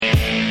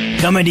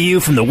Coming to you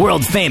from the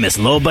world-famous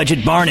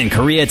low-budget barn in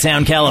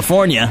Koreatown,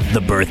 California,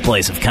 the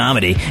birthplace of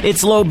comedy,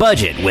 it's Low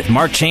Budget with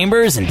Mark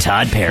Chambers and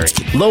Todd Perry.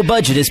 Low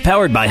Budget is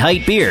powered by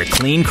Height Beer,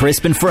 clean,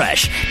 crisp, and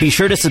fresh. Be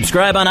sure to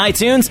subscribe on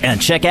iTunes and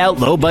check out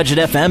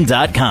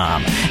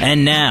lowbudgetfm.com.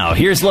 And now,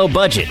 here's Low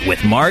Budget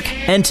with Mark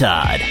and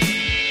Todd.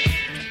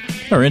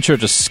 Our intro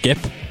just skip?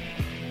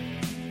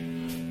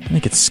 I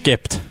think it's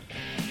skipped.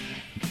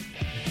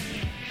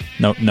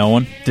 No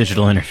one?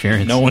 Digital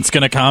interference. No one's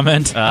going to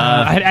comment?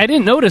 I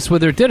didn't notice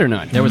whether it did or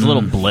not. There was a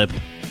little blip,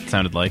 it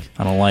sounded like.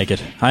 I don't like it.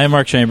 Hi, I'm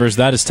Mark Chambers.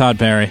 That is Todd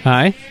Perry.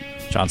 Hi.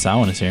 John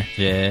Sowen is here.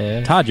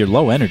 Yeah. Todd, you're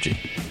low energy.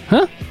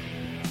 Huh?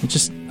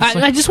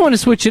 I just want to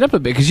switch it up a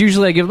bit, because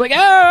usually I give hey,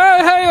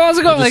 how's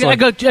it going? I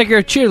go like you're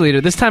a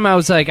cheerleader. This time I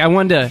was like, I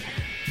wanted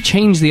to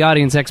change the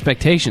audience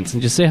expectations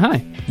and just say hi.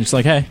 Just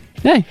like, hey.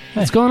 Hey,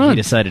 what's going on? He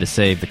decided to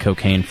save the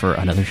cocaine for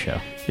another show.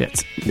 Yeah,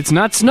 it's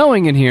not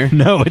snowing in here.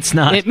 No, it's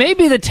not. It may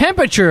be the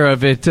temperature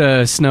of it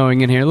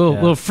snowing in here. A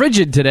little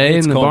frigid today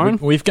in the barn.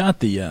 We've got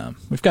the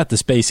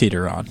space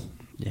heater on.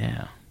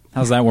 Yeah.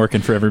 How's that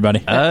working for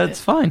everybody? It's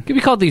fine. Could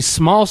be called the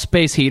small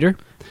space heater.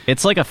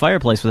 It's like a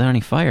fireplace without any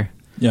fire.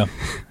 Yeah.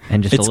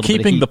 And just it's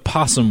keeping the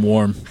possum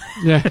warm.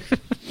 Yeah.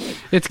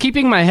 It's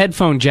keeping my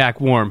headphone jack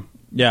warm.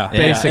 Yeah.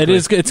 Basically. It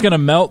is. It's going to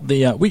melt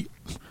the. We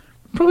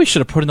probably should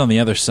have put it on the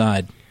other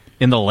side.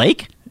 In the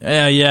lake?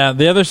 Yeah.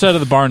 The other side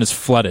of the barn is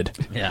flooded.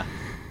 Yeah.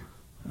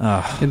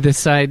 And this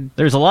side,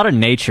 there's a lot of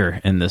nature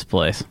in this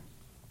place.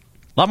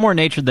 A lot more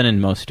nature than in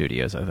most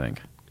studios, I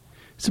think.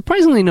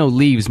 surprisingly no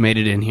leaves made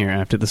it in here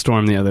after the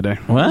storm the other day.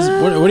 What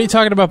are you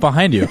talking about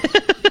behind you?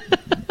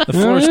 The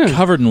floor is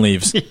covered in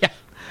leaves. Yeah.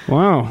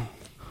 Wow.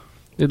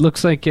 It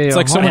looks like a. It's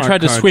like someone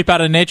tried to sweep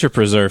out a nature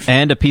preserve.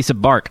 And a piece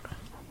of bark.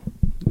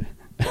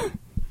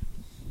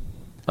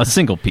 A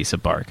single piece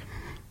of bark.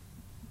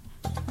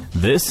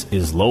 This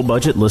is Low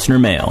Budget Listener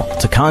Mail.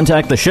 To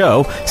contact the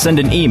show, send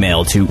an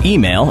email to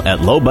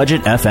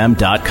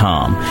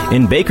email@lowbudgetfm.com.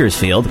 In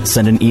Bakersfield,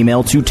 send an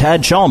email to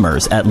Tad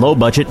Chalmers at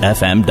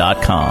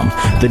lowbudgetfm.com.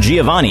 The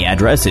Giovanni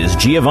address is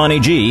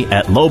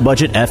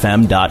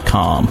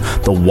giovannig@lowbudgetfm.com.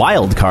 The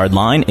wild card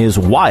line is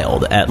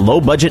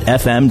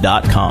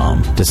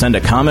wild@lowbudgetfm.com. To send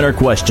a comment or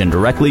question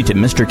directly to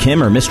Mr.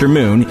 Kim or Mr.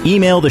 Moon,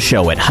 email the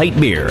show at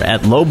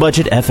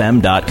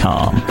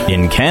heightbeer@lowbudgetfm.com.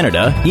 In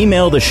Canada,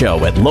 email the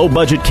show at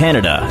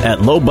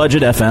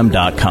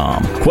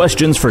lowbudgetcanada@lowbudgetfm.com.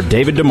 Questions for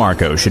David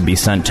DeMarco should be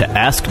sent to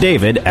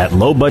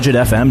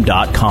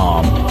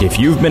askdavid@lowbudgetfm.com. If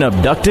you've been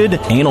abducted,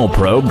 anal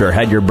probed, or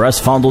had your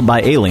breast fondled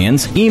by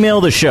aliens,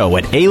 email the show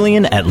at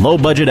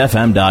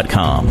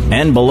alien@lowbudgetfm.com.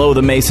 And below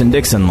the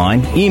Mason-Dixon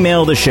line,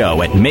 email the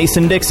show at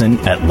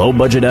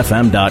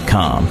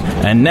masondixon@lowbudgetfm.com.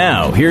 And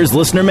now, here's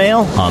listener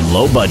mail on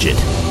Low Budget.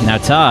 Now,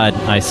 Todd,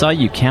 I saw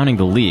you counting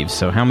the leaves,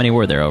 so how many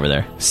were there over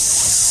there?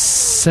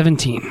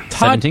 17.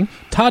 17?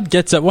 Todd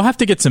gets up. We'll have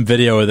to get some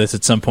video of this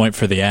at some point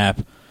for the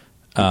app.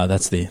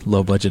 That's the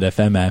Low Budget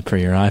FM app for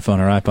your iPhone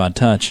or iPod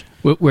Touch,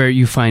 Where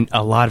you find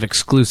a lot of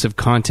exclusive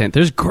content.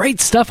 There's great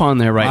stuff on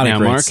there right now,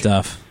 great Mark.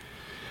 Stuff.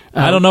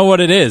 I don't know what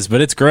it is,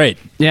 but it's great.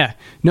 Yeah.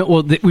 No.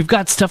 Well, we've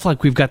got stuff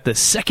like we've got the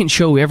second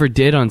show we ever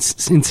did in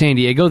San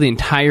Diego, the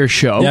entire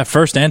show. Yeah,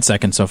 first and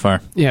second so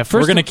far. Yeah,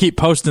 we're going to keep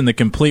posting the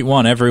complete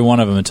one, every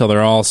one of them, until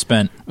they're all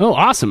spent. Oh,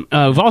 awesome.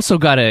 We've also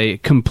got a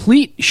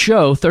complete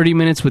show, 30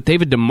 minutes with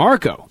David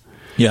DeMarco.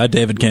 Yeah,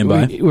 David came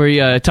by. Where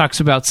he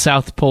talks about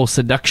South Pole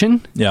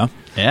seduction. Yeah.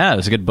 Yeah, it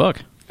was a good book.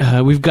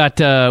 We've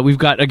got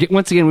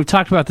once again, we've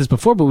talked about this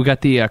before, but we've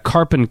got the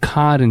carp and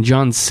cod and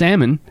John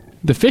Salmon,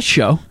 the fish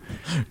show.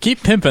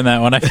 Keep pimping that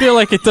one. I feel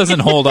like it doesn't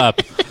hold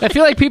up. I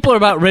feel like people are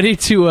about ready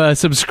to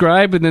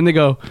subscribe, and then they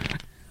go,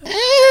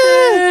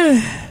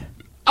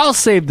 I'll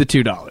save the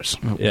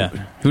 $2. Yeah.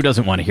 Who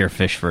doesn't want to hear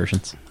fish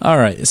versions? All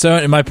right.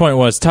 So my point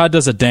was, Todd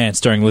does a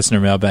dance during Listener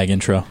Mailbag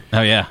intro.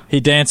 Oh, yeah.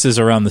 He dances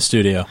around the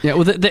studio. Yeah,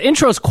 well, the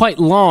intro is quite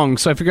long,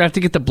 so I figure I have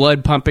to get the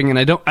blood pumping, and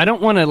I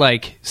don't want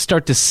to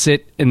start to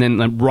sit and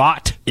then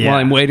rot while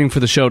I'm waiting for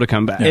the show to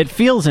come back. It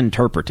feels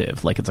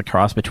interpretive, like it's a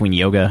cross between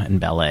yoga and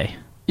ballet.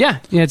 Yeah,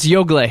 it's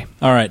yoga.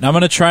 All right, now I'm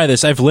going to try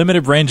this. I have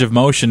limited range of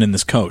motion in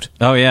this coat.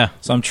 Oh, yeah.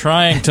 So I'm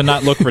trying to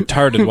not look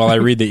retarded while I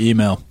read the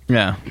email.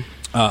 Yeah.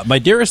 My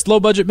dearest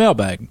low-budget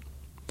mailbag,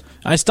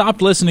 I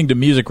stopped listening to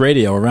music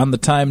radio around the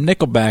time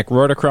Nickelback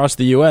roared across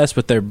the U.S.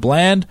 with their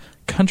bland,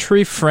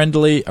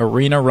 country-friendly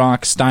arena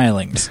rock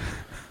stylings.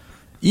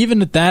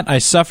 Even at that, I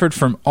suffered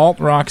from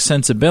alt-rock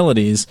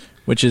sensibilities,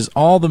 which is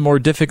all the more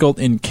difficult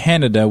in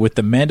Canada with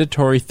the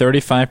mandatory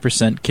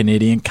 35%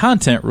 Canadian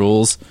content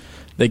rules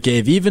that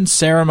gave even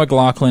Sarah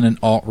McLachlan an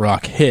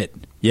alt-rock hit.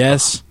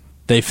 Yes,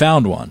 they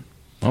found one.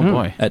 Oh,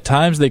 boy. At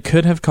times, they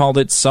could have called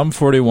it Sum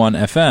 41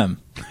 FM.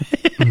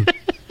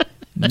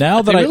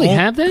 Now that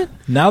have that?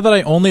 Now that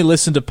I only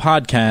listen to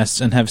podcasts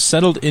and have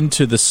settled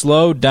into the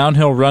slow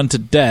downhill run to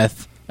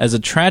death as a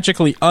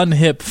tragically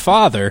unhip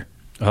father,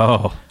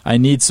 I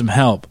need some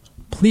help.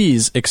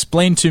 Please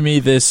explain to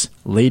me this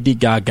Lady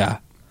Gaga.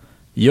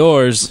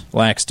 Yours,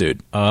 Lax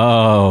Dude.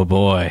 Oh,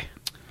 boy.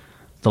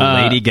 The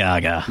Lady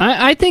Gaga.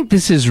 I think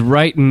this is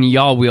right in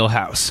y'all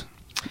wheelhouse.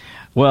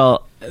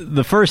 Well,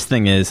 the first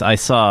thing is I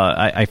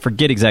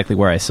forget exactly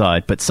where I saw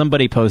it, but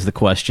somebody posed the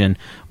question,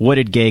 what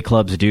did gay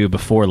clubs do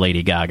before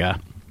Lady Gaga?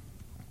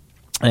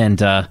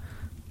 And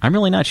I'm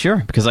really not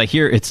sure, because I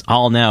hear it's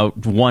all now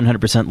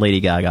 100% Lady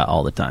Gaga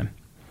all the time.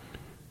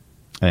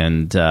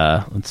 And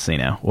let's see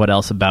now. What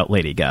else about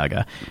Lady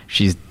Gaga?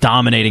 She's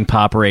dominating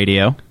pop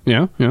radio.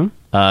 Yeah.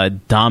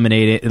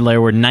 Dominated. There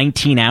were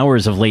 19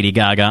 hours of Lady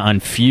Gaga on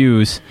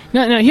Fuse.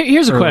 Now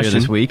here's a question.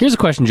 This week. Here's a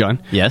question,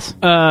 John. Yes.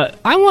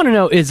 I want to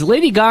know: is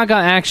Lady Gaga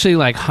actually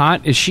like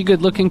hot? Is she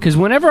good looking? Because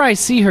whenever I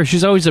see her,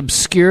 she's always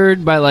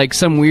obscured by like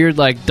some weird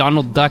like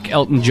Donald Duck,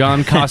 Elton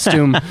John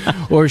costume,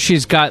 or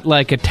she's got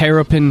like a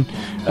terrapin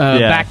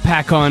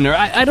backpack on. Or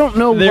I don't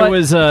know.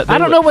 I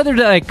don't know whether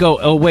to like go.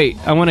 Oh wait,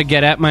 I want to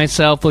get at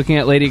myself looking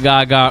at Lady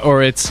Gaga,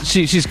 or it's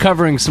she's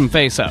covering some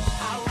face up.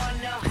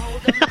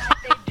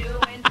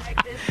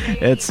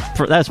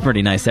 That's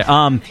pretty nice there.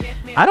 I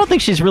don't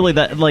think she's really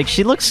that, like,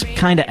 she looks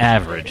kind of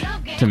average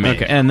to me.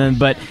 Okay. And then,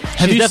 but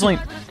she's definitely.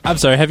 I'm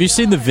sorry. Have you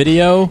seen the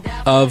video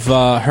of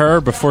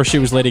her before she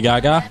was Lady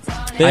Gaga?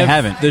 I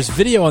haven't. There's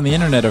video on the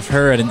internet of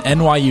her at an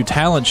NYU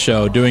talent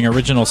show doing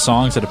original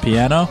songs at a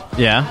piano.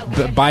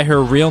 Yeah. By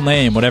her real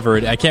name, whatever.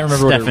 I can't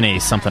remember. Stephanie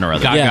something or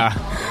other. Gaga.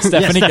 Yeah.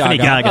 Stephanie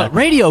Gaga.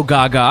 Radio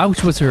Gaga,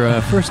 which was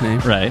her first name.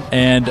 Right.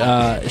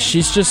 And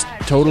she's just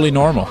totally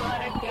normal.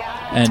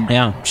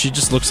 And she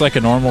just looks like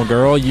a normal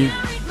girl. You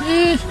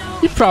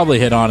probably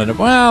hit on it.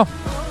 Well,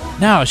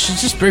 no,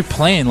 she's just very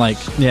plain. Like,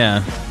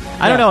 I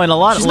don't know. And a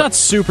lot. She's not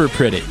super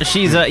pretty.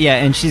 She's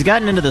and she's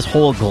gotten into this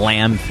whole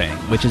glam thing,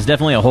 which is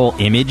definitely a whole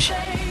image.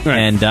 Right.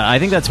 And I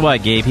think that's why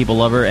gay people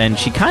love her. And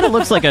she kind of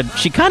looks like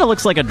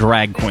a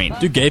drag queen.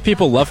 Do gay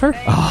people love her?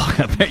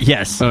 Oh,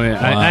 yes. Oh yeah.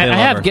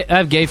 I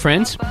have gay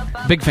friends,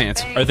 big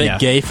fans. Are they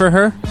gay for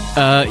her?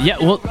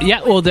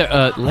 Well,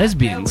 they're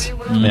lesbians.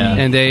 Yeah.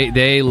 And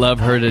they love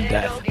her to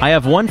death. I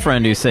have one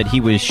friend who said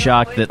he was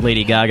shocked that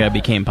Lady Gaga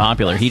became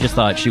popular. He just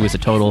thought she was a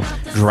total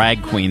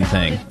drag queen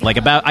thing. Like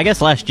about, I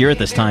guess last year at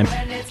this time,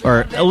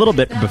 or a little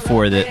bit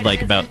before that,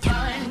 like about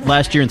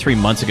last year and 3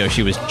 months ago,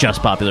 she was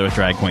just popular with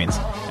drag queens.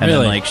 And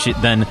really?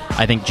 then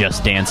I think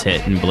Just Dance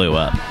hit and blew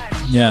up.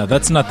 Yeah,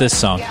 that's not this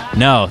song.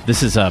 No,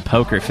 this is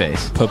Poker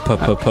Face.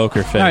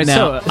 Poker Face. All right,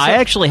 now, I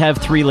actually have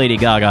 3 Lady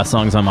Gaga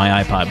songs on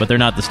my iPod, but they're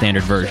not the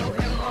standard version.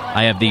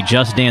 I have the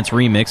Just Dance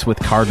remix with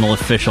Cardinal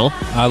Official.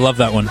 I love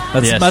that one.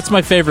 That's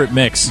my favorite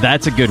mix.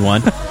 That's a good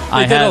one.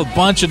 I have a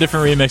bunch of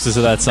different remixes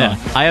of that song.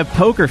 Yeah. I have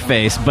Poker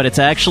Face, but it's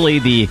actually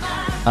the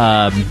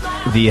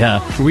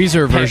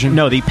Weezer version.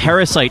 No, the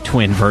Parasite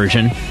Twin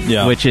version,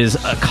 which is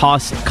a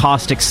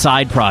caustic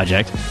side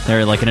project.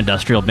 They're like an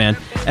industrial band.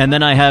 And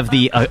then I have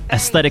the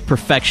Aesthetic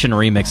Perfection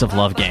remix of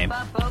Love Game.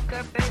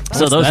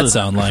 So what's that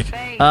sound like?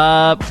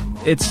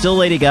 It's still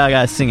Lady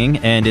Gaga singing,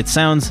 and it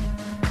sounds...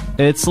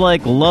 It's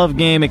like Love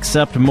Game,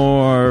 except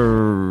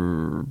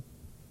more...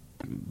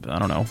 I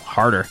don't know,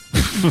 harder,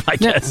 I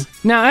guess.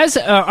 Now, as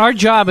our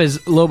job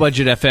as Low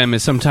Budget FM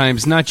is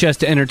sometimes not just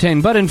to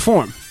entertain, but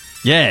inform.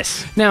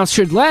 Yes. Now,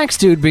 should Lax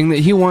Dude, being that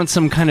he wants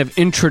some kind of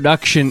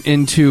introduction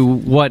into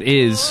what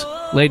is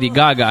Lady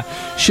Gaga,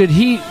 should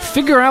he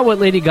figure out what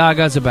Lady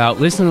Gaga's about,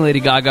 listen to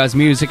Lady Gaga's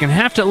music, and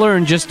have to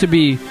learn just to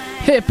be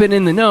hip and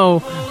in the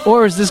know,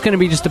 or is this going to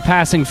be just a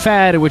passing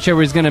fad,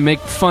 whichever is going to make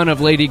fun of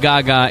Lady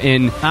Gaga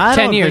in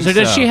 10 years? Or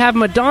does she have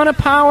Madonna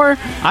power,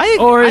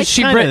 or is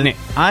she Britney?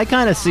 I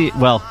kind of see...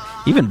 Well,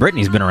 even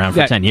Britney's been around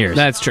for 10 years.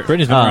 That's true.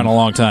 Britney's been around a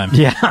long time.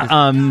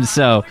 Yeah,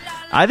 so...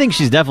 I think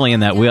she's definitely in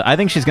that wheel. I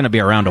think she's going to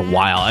be around a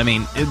while. I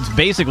mean, it's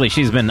basically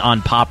she's been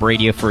on pop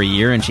radio for a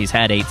year, and she's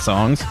had 8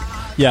 songs.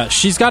 Yeah,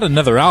 she's got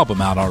another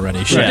album out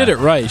already. She did it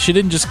right. She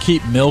didn't just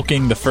keep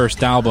milking the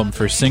first album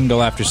for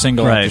single after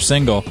single after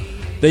single.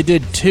 They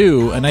did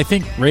 2, and I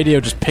think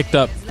radio just picked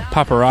up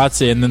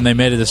Paparazzi, and then they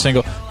made it a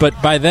single.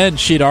 But by then,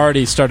 she'd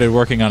already started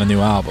working on a new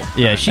album.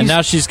 Yeah, and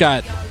now she's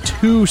got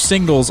 2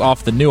 singles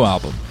off the new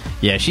album.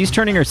 Yeah, she's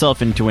turning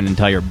herself into an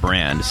entire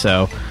brand,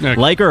 so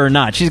like her or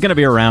not, she's going to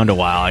be around a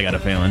while, I got a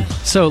feeling.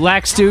 So,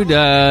 Lax Dude,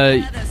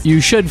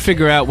 you should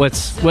figure out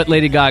what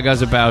Lady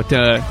Gaga's about.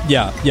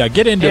 Yeah,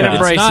 get into it.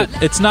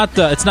 It's not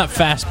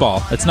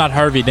fastball. It's not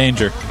Harvey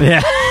Danger.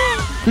 Yeah.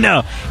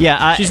 No,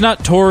 yeah. She's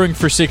not touring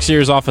for 6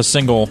 years off a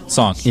single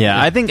song.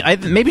 Yeah, I think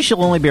maybe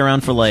she'll only be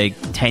around for like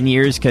 10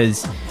 years,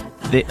 because...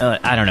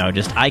 I don't know,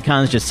 just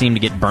icons just seem to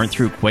get burnt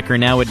through quicker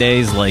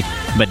nowadays. Like,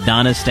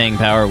 Madonna's staying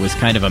power was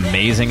kind of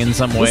amazing in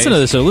some ways. Listen to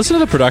this, though. Listen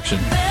to the production.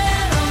 Yeah.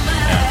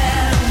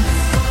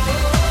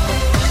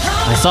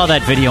 I saw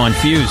that video on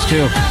Fuse,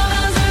 too.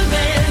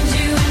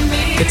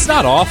 It's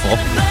not awful.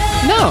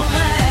 No.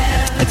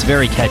 It's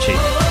very catchy.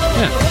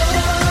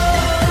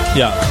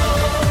 Yeah.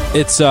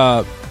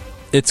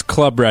 It's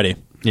club ready.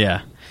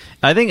 Yeah.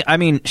 I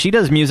mean, she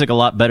does music a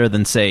lot better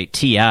than, say,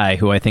 T.I.,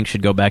 who I think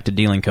should go back to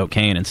dealing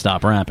cocaine and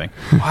stop rapping.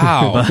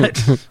 Wow.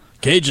 But,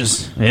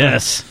 Cages.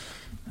 Yes.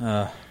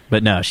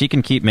 But no, she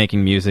can keep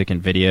making music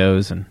and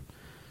videos and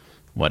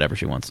whatever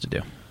she wants to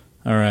do.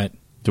 All right.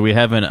 Do we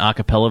have an a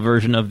cappella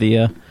version of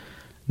the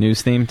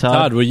news theme, Todd?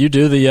 Todd, will you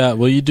do the... Too bad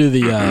I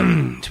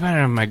don't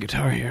have my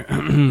guitar here.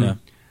 Yeah.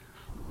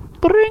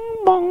 Bring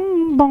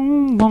bong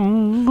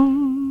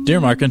Dear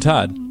Mark and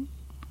Todd,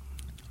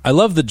 I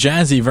love the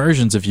jazzy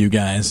versions of you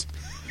guys,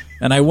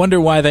 and I wonder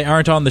why they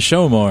aren't on the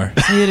show more.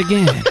 Say it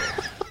again.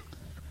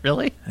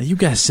 Really? You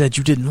guys said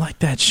you didn't like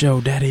that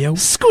show, Daddy-O.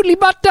 Scootly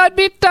bata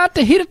bita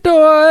to hit a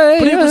toy.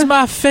 But it was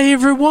my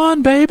favorite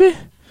one, baby.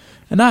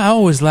 And I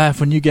always laugh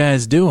when you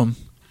guys do them.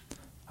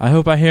 I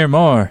hope I hear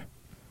more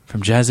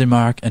from Jazzy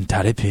Mark and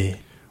Toddy P.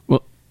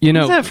 Well, you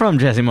know, Where's that from,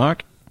 Jazzy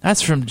Mark?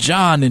 That's from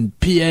John in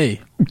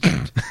PA.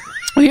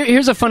 well,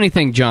 here's a funny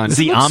thing, John. Is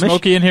he Amish?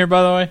 Smoky in here,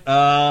 by the way?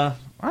 I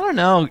don't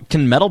know.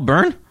 Can metal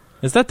burn?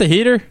 Is that the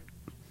heater?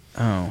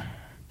 Oh.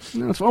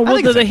 Well,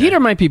 think the it's okay. heater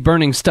might be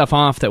burning stuff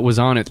off that was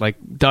on it, like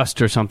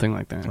dust or something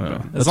like that.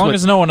 As long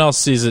as no one else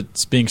sees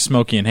it being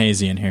smoky and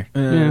hazy in here.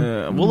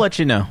 We'll let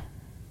you know.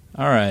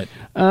 All right.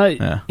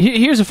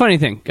 Here's a funny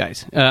thing,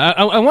 guys.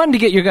 I wanted to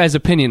get your guys'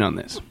 opinion on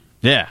this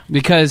Yeah.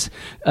 because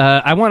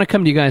I want to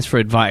come to you guys for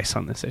advice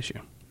on this issue.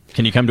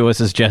 Can you come to us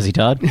as Jazzy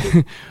Todd?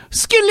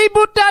 Skilly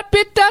boot that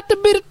bit that the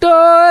bit of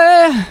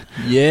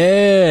toy.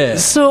 Yeah.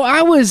 So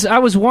I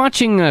was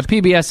watching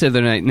PBS the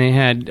other night, and they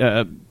had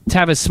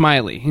Tavis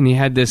Smiley, and he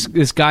had this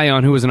guy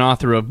on who was an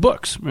author of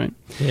books, right?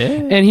 Yeah.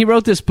 And he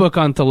wrote this book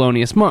on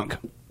Thelonious Monk.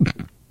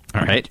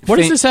 All right. What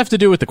does this have to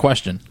do with the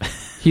question?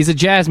 He's a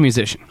jazz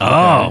musician.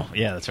 Oh,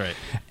 yeah, that's right.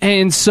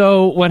 And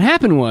so what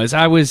happened was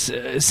I was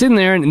sitting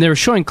there, and they were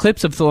showing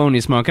clips of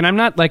Thelonious Monk, and I'm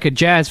not like a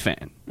jazz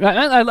fan.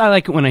 I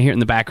like it when I hear it in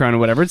the background or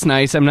whatever. It's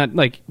nice. I'm not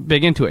like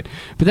big into it.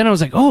 But then I was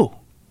like, oh,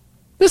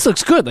 this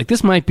looks good. Like,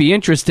 this might be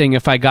interesting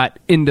if I got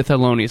into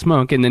Thelonious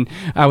Monk. And then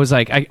I was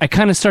like, I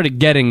kind of started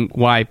getting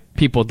why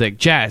people dig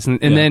jazz. And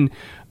then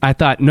I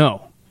thought,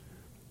 no,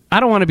 I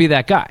don't want to be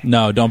that guy.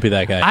 No, don't be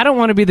that guy. I don't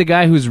want to be the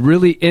guy who's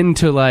really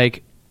into,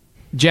 like,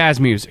 jazz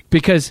music.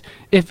 Because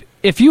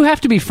if you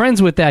have to be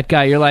friends with that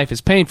guy, your life is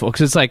painful.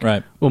 Because it's like,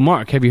 right. Well,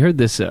 Mark, have you heard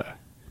this?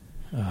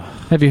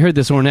 Have you heard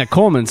this Ornette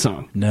Coleman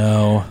song?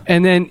 No.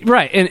 And then,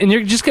 right, and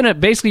you're just going to,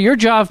 basically, your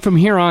job from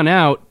here on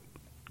out,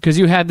 because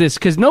you have this,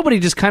 because nobody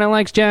just kind of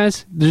likes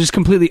jazz. They're just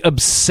completely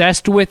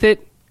obsessed with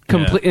it,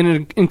 and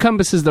it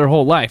encompasses their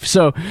whole life.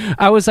 So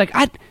I was like,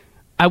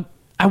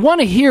 I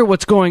want to hear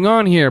what's going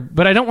on here,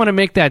 but I don't want to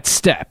make that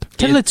step.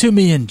 Tell it to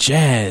me in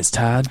jazz,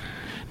 Todd.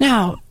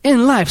 Now,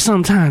 in life,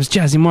 sometimes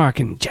Jazzy Mark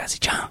and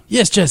Jazzy John.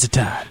 Yes, Jazzy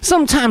Todd.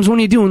 Sometimes when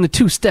you're doing the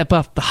two-step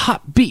off the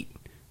hot beat,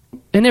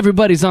 and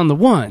everybody's on the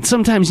one,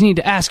 sometimes you need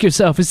to ask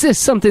yourself, is this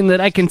something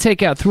that I can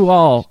take out through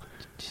all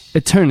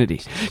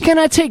eternity? Can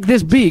I take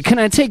this beat? Can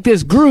I take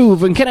this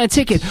groove? And can I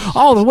take it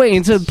all the way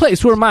into the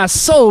place where my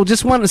soul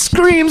just want to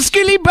scream,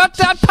 skilly butt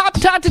that pop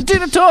tot to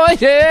the toy?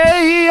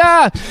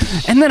 Yeah.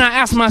 And then I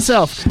ask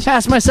myself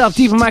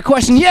deep in my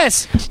question,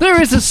 yes,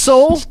 there is a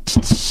soul.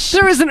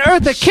 There is an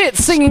Eartha Kitt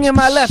singing in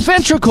my left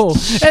ventricle.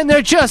 And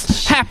there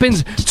just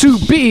happens to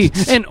be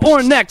an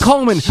Ornette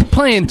Coleman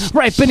playing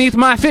right beneath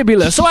my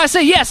fibula. So I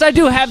say, yes, I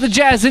do have the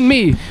jazz in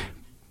me.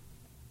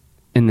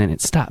 And then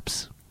it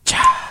stops.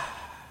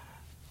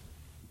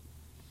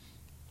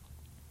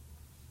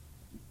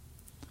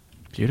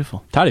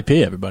 Beautiful. Toddy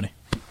P, everybody.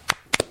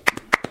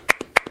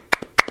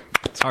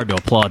 It's hard to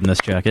applaud in this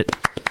jacket.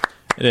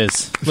 It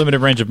is. Limited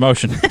range of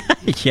motion.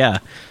 Yeah.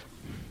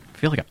 I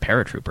feel like a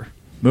paratrooper.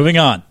 Moving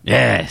on.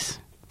 Yes.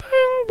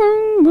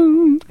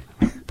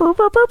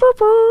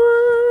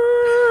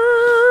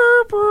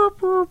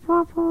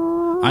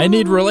 I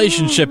need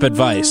relationship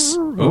advice.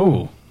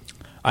 Oh.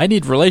 I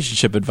need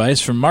relationship advice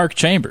from Mark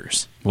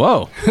Chambers.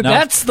 Whoa.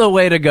 That's the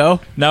way to go.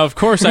 Now, of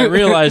course, I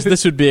realize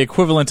this would be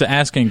equivalent to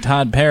asking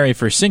Todd Perry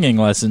for singing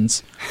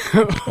lessons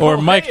or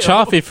Mike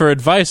Chaffee for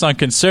advice on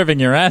conserving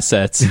your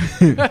assets.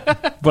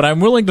 But I'm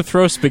willing to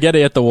throw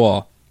spaghetti at the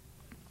wall.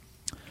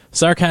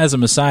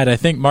 Sarcasm aside, I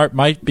think Mark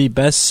might be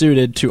best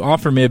suited to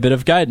offer me a bit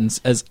of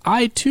guidance, as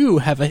I, too,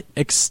 have an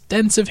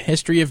extensive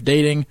history of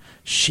dating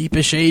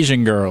sheepish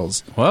Asian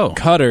girls, Whoa.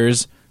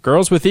 cutters,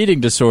 girls with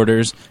eating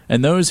disorders,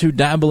 and those who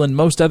dabble in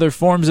most other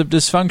forms of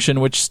dysfunction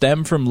which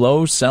stem from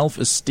low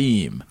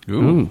self-esteem.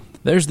 Ooh.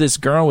 There's this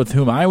girl with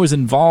whom I was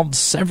involved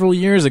several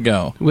years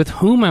ago. With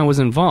whom I was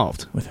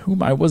involved. With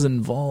whom I was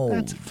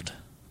involved.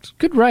 It's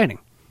good writing.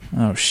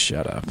 Oh,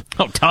 shut up.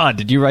 Oh, Todd,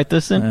 did you write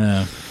this in?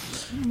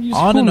 Use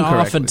On whom and off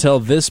correctly. until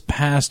this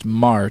past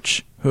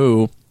March,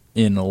 who,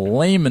 in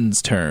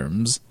layman's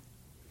terms,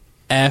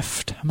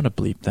 effed, I'm going to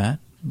bleep that.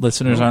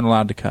 Listeners aren't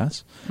allowed to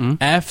cuss.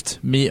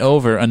 Effed me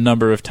over a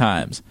number of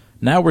times.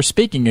 Now we're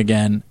speaking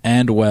again,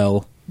 and,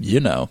 well, you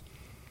know.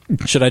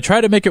 Should I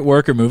try to make it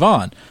work or move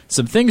on?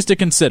 Some things to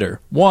consider.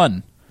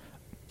 1.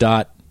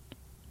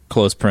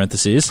 Close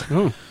parentheses.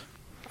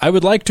 I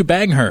would like to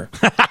bang her.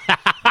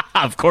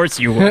 Of course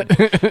you would.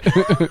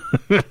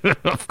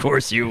 Of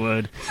course you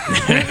would.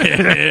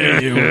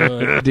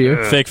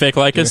 Dear. Fake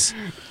like us?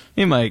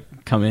 He might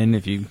come in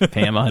if you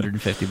pay him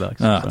 $150.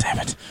 Oh, damn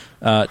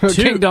it.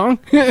 Ding dong.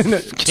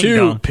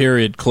 Two,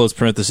 period, close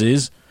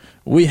parentheses.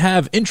 We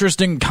have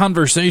interesting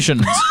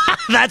conversations.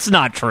 That's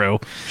not true.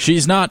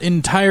 She's not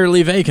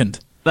entirely vacant.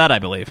 That I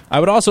believe. I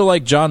would also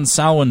like John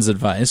Salwin's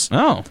advice.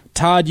 Oh.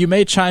 Todd, you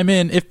may chime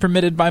in if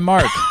permitted by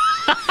Mark.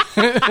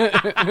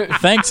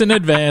 Thanks in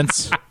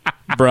advance.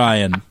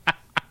 Brian.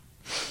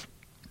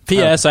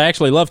 P.S. I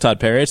actually love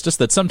Todd Perry. It's just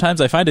that sometimes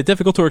I find it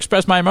difficult to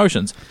express my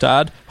emotions.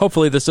 Todd,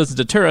 hopefully this doesn't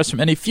deter us from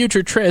any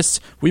future trysts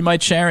we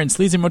might share in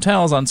sleazy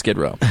motels on Skid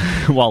Row.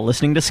 While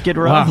listening to Skid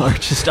Row or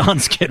just on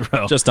Skid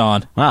Row? Just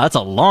on. Wow, that's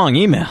a long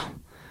email.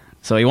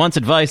 So he wants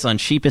advice on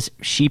sheepish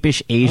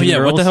Asian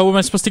girls. What the hell am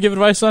I supposed to give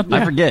advice on?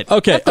 I forget.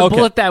 Okay, That's the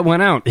bullet that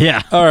went out.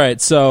 Yeah. All right,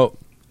 so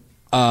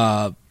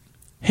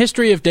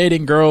history of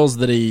dating girls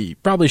that he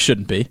probably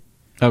shouldn't be.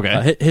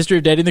 Okay. History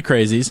of dating the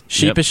crazies,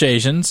 sheepish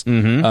Asians,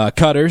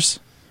 cutters,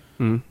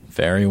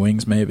 fairy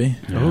wings, maybe.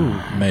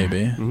 Oh,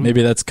 maybe.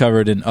 Maybe that's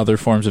covered in other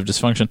forms of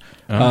dysfunction.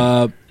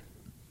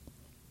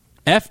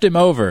 Effed him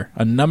over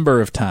a number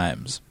of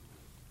times.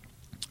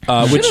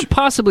 Should have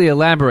possibly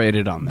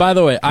elaborated on that. By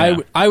the way,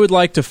 I would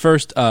like to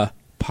first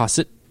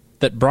posit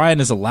that Brian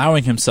is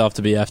allowing himself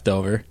to be effed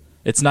over.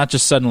 It's not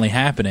just suddenly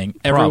happening.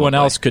 Everyone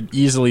else could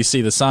easily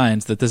see the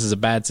signs that this is a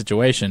bad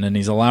situation, and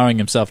he's allowing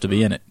himself to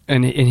be in it.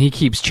 And he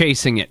keeps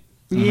chasing it.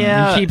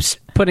 Yeah. He keeps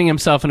putting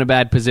himself in a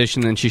bad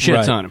position, and she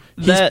shits on him.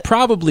 He's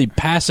probably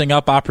passing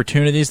up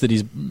opportunities that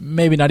he's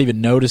maybe not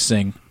even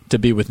noticing to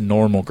be with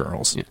normal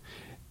girls. Yeah.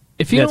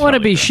 If you don't want to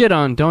be shit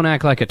on, don't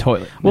act like a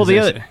toilet. Well, the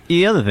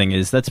other thing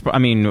is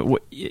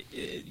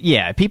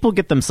people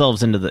get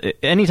themselves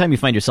into anytime you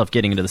find yourself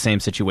getting into the same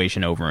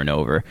situation over and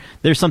over,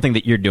 there's something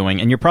that you're doing,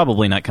 and you're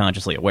probably not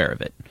consciously aware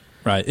of it.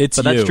 Right,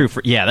 that's true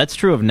that's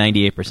true of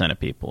 98% of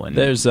people. And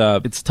there's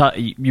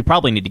you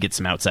probably need to get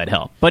some outside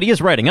help. But he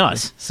is writing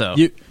us, so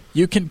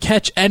you can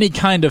catch any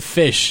kind of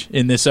fish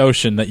in this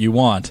ocean that you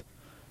want.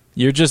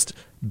 You're just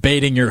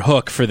baiting your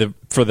hook for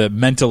the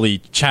mentally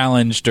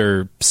challenged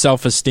or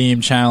self-esteem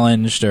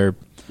challenged, or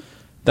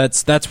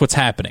that's what's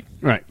happening.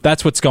 Right.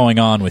 That's what's going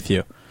on with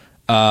you.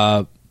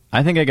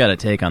 I think I got a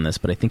take on this,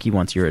 but I think he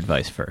wants your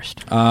advice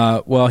first.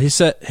 Well, he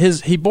said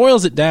he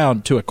boils it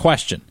down to a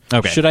question.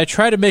 Okay. Should I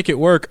try to make it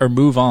work or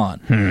move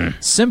on?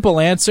 Simple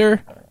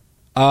answer.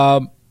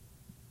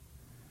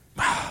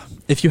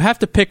 If you have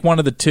to pick one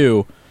of the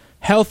two,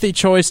 healthy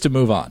choice to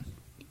move on.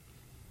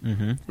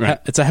 Right.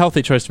 It's a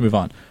healthy choice to move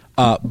on.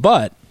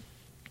 But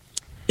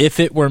if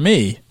it were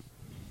me,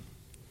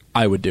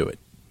 I would do it.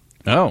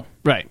 Oh.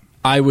 Right.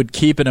 I would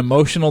keep an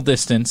emotional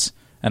distance,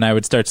 and I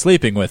would start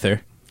sleeping with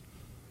her.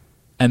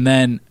 And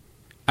then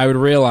I would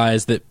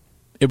realize that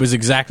it was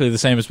exactly the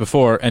same as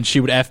before, and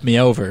she would F me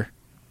over.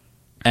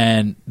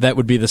 And that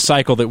would be the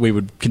cycle that we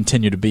would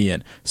continue to be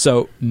in.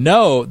 So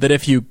know that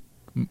if you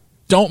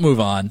don't move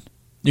on,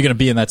 you're going to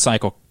be in that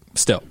cycle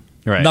still.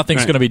 Right.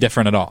 Nothing's going to be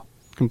different at all.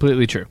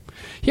 Completely true.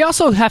 He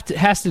also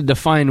has to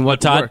define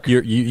what Todd, work.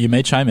 you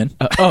may chime in.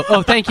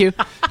 Thank you.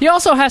 He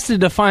also has to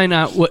define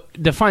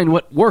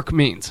what work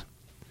means.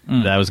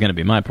 That was going to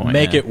be my point.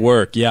 Make it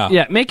work, yeah.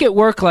 Yeah, make it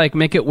work like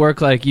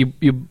you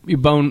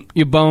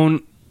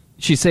bone.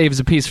 She saves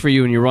a piece for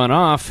you and you run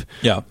off.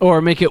 Yeah. Or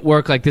make it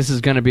work like this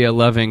is going to be a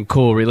loving,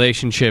 cool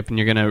relationship and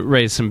you're going to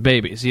raise some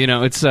babies. You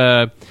know, it's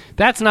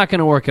that's not going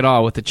to work at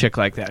all with a chick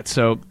like that.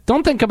 So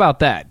don't think about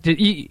that.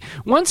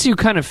 Once you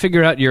kind of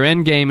figure out your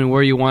end game and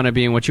where you want to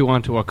be and what you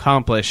want to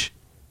accomplish,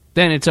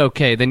 then it's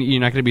okay. Then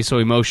you're not going to be so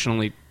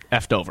emotionally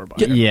effed over by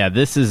it. Yeah,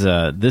 this is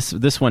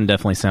this one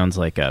definitely sounds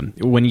like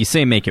when you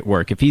say make it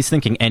work, if he's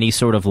thinking any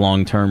sort of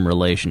long-term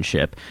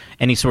relationship,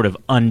 any sort of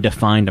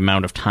undefined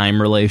amount of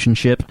time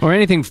relationship, or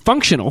anything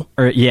functional,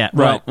 or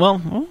right. Well,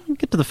 we'll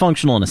get to the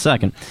functional in a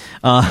second.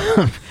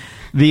 Wow.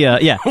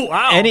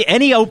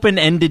 Any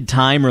open-ended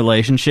time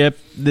relationship,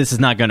 this is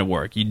not going to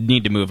work. You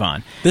need to move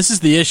on. This is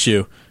the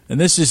issue, and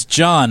this is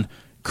John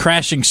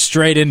crashing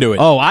straight into it.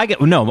 Oh, I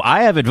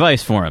have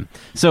advice for him.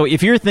 So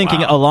if you're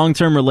thinking a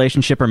long-term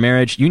relationship or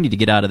marriage, you need to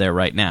get out of there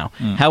right now.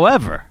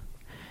 However,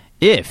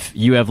 if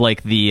you have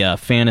like the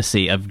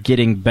fantasy of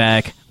getting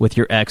back with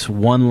your ex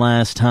one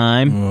last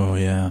time, oh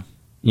yeah,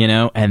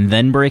 and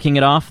then breaking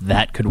it off,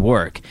 that could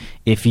work.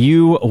 If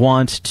you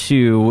want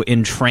to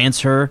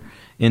entrance her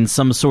in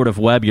some sort of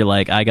web, you're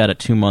like, I got a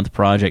 2-month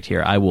project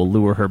here. I will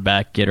lure her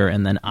back, get her,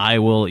 and then I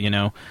will,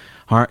 do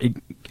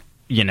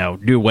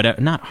whatever,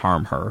 not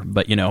harm her,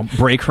 but,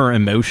 break her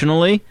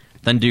emotionally,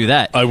 then do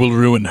that. I will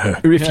ruin her.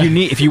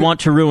 If you want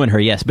to ruin her,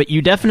 yes. But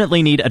you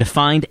definitely need a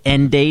defined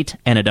end date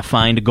and a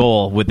defined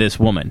goal with this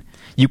woman.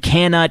 You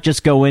cannot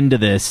just go into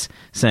this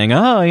saying,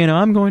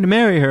 I'm going to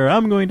marry her.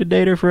 I'm going to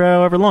date her for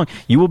however long.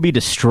 You will be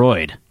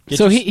destroyed.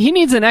 He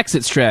needs an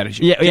exit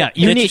strategy. Yeah.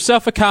 You get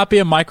yourself a copy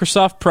of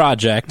Microsoft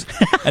Project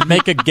and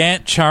make a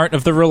Gantt chart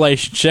of the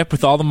relationship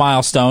with all the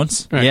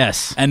milestones. Right.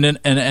 Yes. And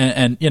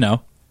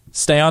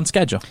stay on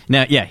schedule.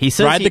 Now, he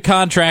says ride the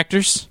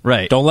contractors.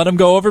 Right. Don't let them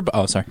go over.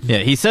 Oh, sorry. Yeah,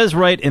 he says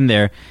right in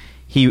there,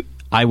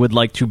 I would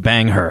like to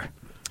bang her.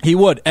 He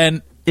would,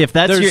 and if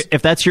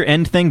that's your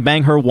end thing,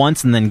 bang her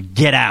once and then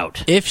get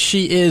out. If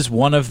she is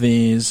one of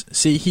these,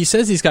 see, he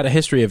says he's got a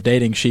history of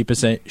dating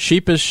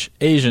sheepish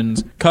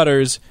Asians,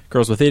 cutters,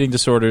 girls with eating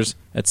disorders,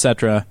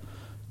 etc.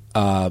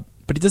 But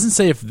he doesn't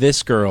say if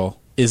this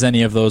girl is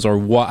any of those or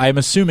what. I'm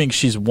assuming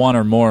she's one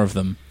or more of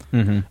them.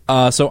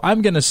 Mm-hmm. So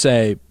I'm going to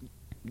say,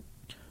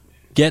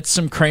 get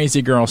some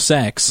crazy girl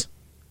sex,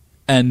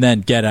 and then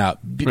get out.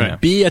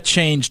 Be a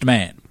changed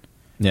man.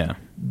 Yeah.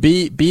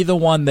 Be the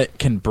one that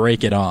can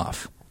break it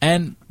off.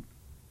 And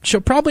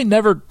she'll probably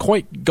never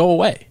quite go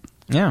away.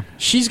 Yeah.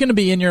 She's going to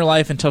be in your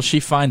life until she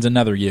finds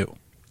another you.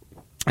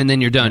 And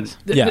then you're done.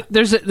 Yeah.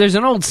 There's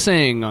an old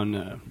saying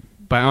on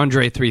by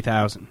Andre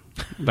 3000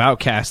 about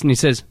Outcast, and he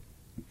says,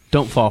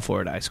 "Don't fall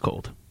for it ice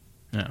cold."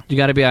 Yeah. You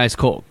got to be ice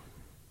cold.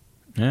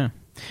 Yeah.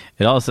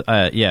 It also,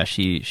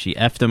 she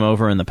effed him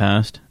over in the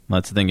past.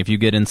 That's the thing. If you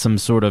get in some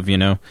sort of,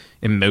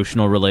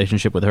 emotional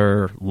relationship with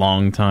her,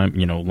 long-term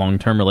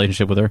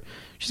relationship with her,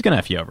 she's going to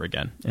F you over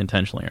again,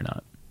 intentionally or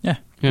not. Yeah.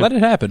 Let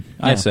it happen,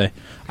 I say.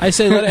 I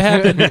say let it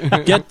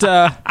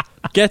happen.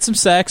 Get some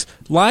sex.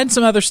 Line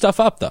some other stuff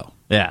up, though.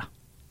 Yeah.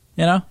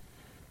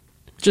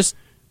 Just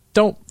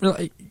don't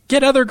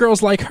get other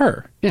girls like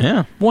her.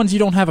 Yeah. Ones you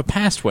don't have a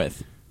past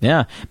with.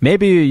 Yeah.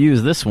 Maybe you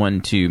use this one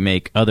to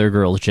make other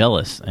girls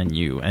jealous, and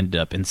you end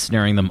up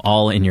ensnaring them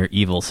all in your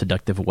evil,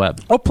 seductive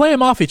web. Oh, play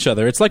them off each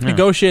other. It's like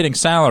negotiating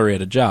salary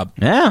at a job.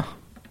 Yeah.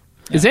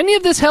 Is any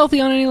of this healthy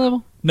on any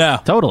level? No.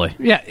 Totally.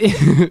 Yeah.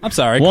 I'm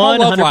sorry. Call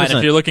 100%. Loveline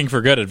if you're looking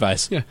for good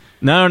advice. Yeah.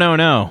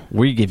 No.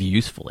 We give you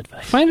useful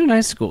advice. Find a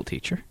nice school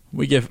teacher.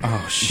 We give...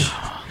 Oh, shit.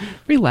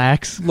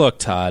 Relax. Look,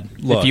 Todd.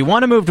 Look. If you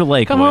want to move to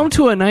Lakewood, Come home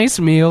to a nice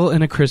meal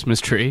and a Christmas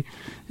tree,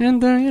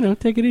 and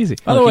take it easy.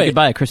 By the you way, could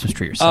buy a Christmas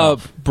tree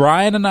yourself.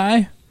 Brian and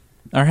I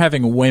are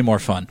having way more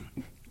fun.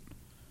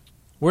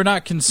 We're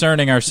not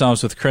concerning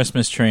ourselves with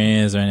Christmas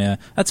trees or anything.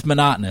 That's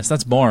monotonous.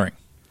 That's boring.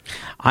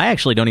 I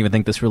actually don't even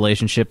think this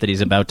relationship that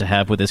he's about to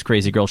have with this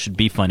crazy girl should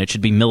be fun. It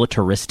should be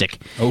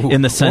militaristic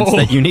in the sense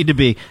that you need to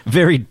be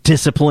very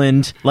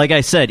disciplined. Like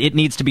I said, it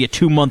needs to be a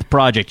 2-month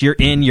project. You're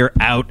in, you're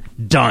out,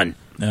 done.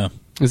 Yeah.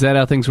 Is that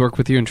how things work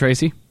with you and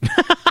Tracy?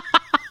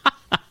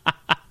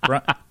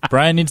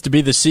 Brian needs to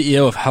be the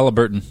CEO of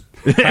Halliburton,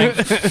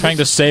 trying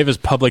to save his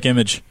public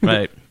image.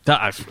 Right.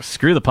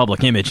 Screw the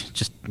public image.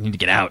 Just need to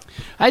get out.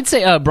 I'd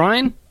say,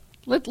 Brian,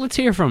 let's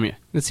hear from you.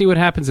 Let's see what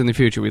happens in the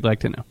future. We'd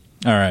like to know.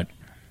 All right.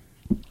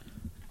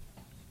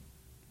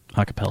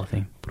 Acapella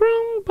theme.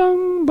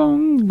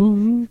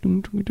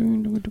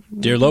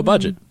 Dear Low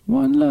Budget.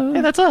 One love.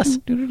 Hey, that's us.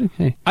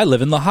 Hey. I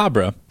live in La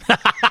Habra.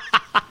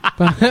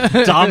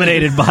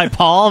 Dominated by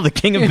Paul, the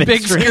king of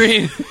Big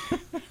screen.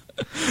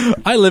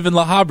 I live in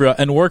La Habra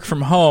and work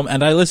from home,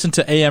 and I listen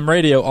to AM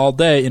radio all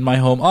day in my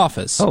home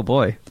office. Oh,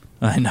 boy.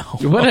 I know.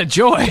 What a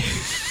joy.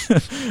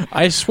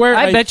 I swear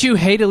I bet you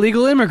hate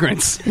illegal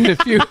immigrants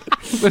if you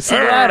listen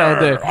to that all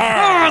day.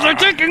 Oh, they're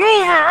taking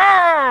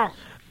over!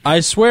 I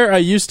swear I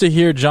used to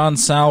hear John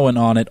Salwin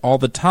on it all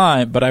the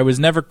time, but I was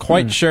never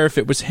quite sure if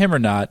it was him or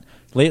not.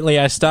 Lately,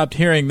 I stopped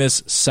hearing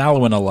this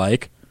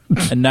Salwin-alike,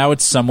 and now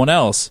it's someone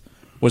else.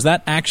 Was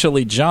that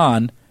actually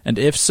John? And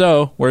if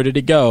so, where did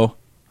he go?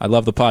 I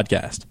love the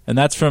podcast. And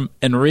that's from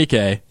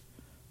Enrique.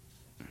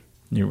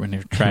 When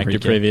you tracked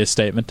your previous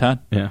statement, Todd?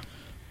 Yeah.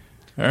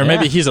 Or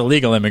maybe he's a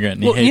legal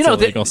immigrant and he hates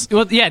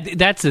illegals.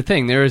 That's the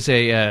thing. There is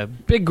a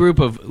big group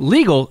of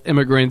legal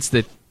immigrants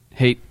that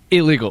hate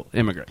illegal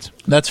immigrants.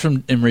 That's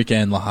from Enrique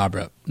and La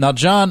Habra. Now,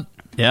 John.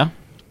 Yeah?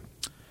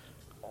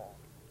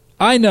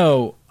 I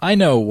know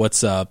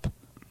what's up.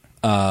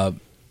 Well,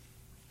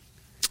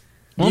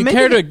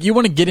 you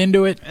want to get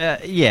into it?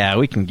 Yeah,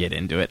 we can get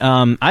into it.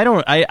 I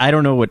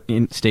don't know what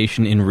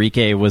station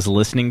Enrique was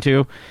listening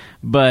to,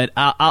 but if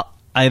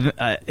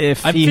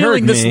I'm he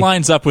feeling heard this me,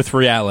 lines up with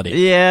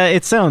reality. Yeah,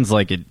 it sounds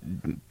like it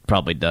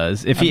probably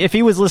does. If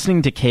he was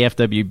listening to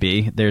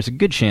KFWB, there's a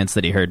good chance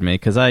that he heard me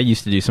because I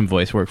used to do some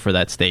voice work for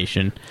that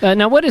station.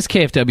 Now, what is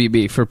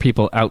KFWB for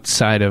people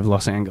outside of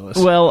Los Angeles?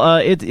 Well,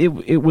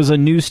 it was a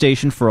news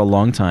station for a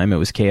long time. It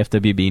was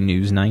KFWB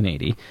News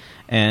 980.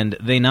 And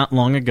they not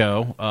long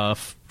ago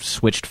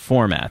switched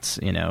formats.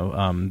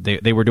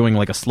 They were doing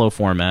like a slow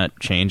format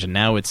change, and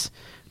now it's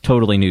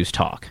totally news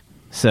talk.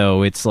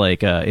 So it's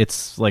like a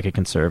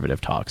conservative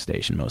talk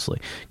station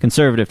mostly.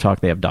 Conservative talk.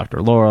 They have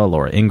Dr.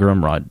 Laura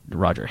Ingram,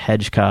 Roger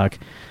Hedgecock,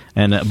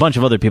 and a bunch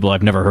of other people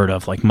I've never heard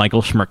of, like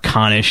Michael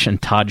Smerconish and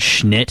Todd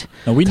Schnitt.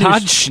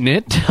 Todd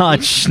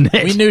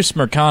Schnitt. We knew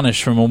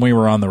Smerconish from when we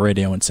were on the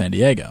radio in San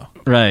Diego.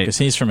 Right, because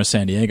he's from a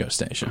San Diego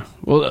station.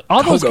 Well,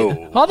 all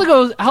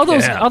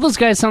those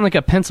guys sound like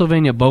a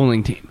Pennsylvania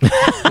bowling team.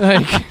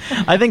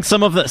 I think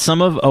that's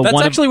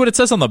actually what it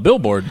says on the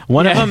billboard.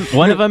 One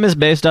of them is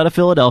based out of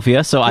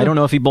Philadelphia, so I don't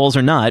know if he bowls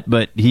or not,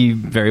 but he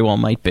very well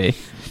might be.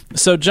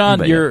 So,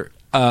 John, you're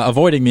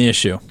avoiding the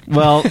issue.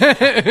 Well,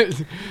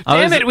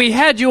 damn it, we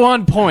had you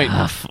on point.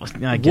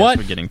 I guess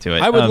we're getting to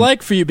it. I would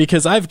like for you,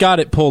 because I've got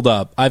it pulled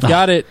up. I've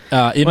got it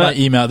in my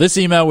email. This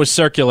email was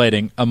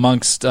circulating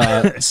amongst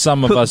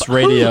some of us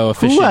radio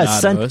aficionados. Who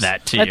has sent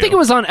that to you? I think it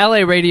was on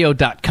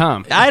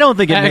LARadio.com. I don't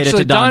think it made it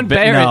to Don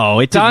Barrett. No,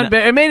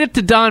 it made it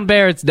to Don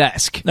Barrett's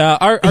desk.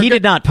 He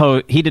did not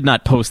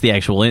post the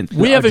actual.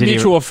 We have a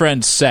mutual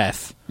friend,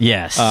 Seth.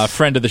 Yes,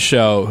 friend of the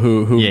show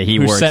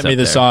who sent me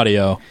this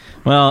audio.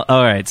 Well,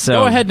 all right. So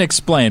go ahead and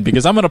explain,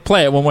 because I'm going to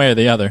play it one way or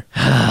the other.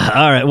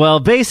 All right. Well,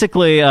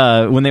 basically,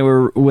 when they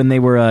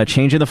were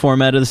changing the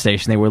format of the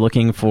station, they were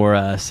looking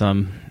for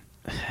some,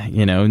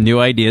 new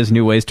ideas,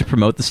 new ways to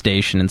promote the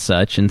station and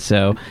such. And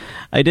so,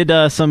 I did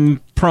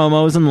some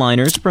promos and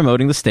liners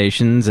promoting the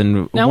stations.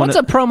 And Now, what's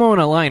a promo and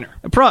a liner?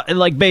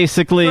 Like,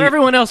 basically... For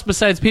everyone else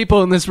besides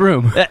people in this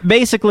room.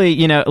 Basically,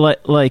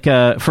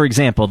 for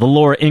example, the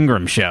Laura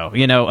Ingraham show.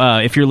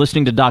 If you're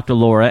listening to Dr.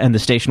 Laura and the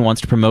station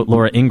wants to promote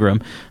Laura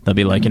Ingraham, they'll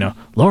be like,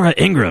 Laura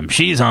Ingraham,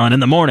 she's on in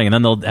the morning, and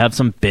then they'll have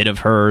some bit of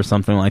her or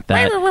something like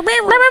that.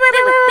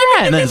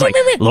 And then it's like,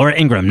 Laura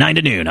Ingraham, 9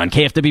 to noon on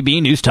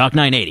KFWB News Talk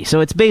 980.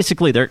 So it's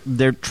basically,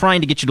 they're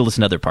trying to get you to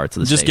listen to other parts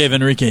of the Just station. gave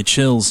Enrique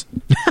chills.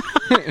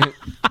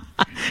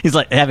 He's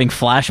like having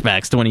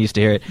flashbacks to when he used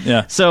to hear it.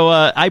 Yeah. So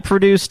I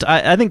produced,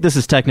 I think this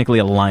is technically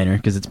a liner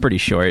because it's pretty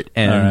short.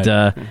 And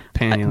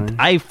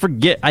I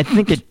forget, I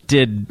think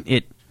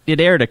it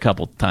aired a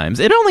couple times.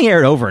 It only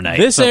aired overnight.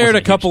 This so aired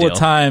a couple of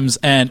times,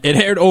 and it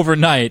aired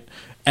overnight.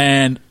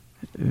 And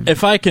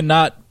if I can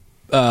not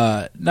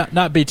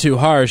be too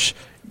harsh,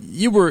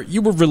 you were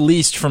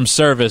released from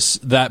service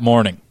that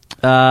morning.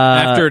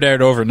 After it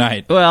aired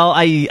overnight. Well,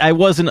 I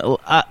wasn't.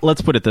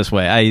 Let's put it this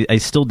way: I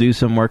still do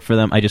some work for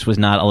them. I just was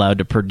not allowed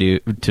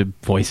to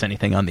voice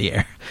anything on the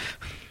air.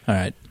 All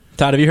right,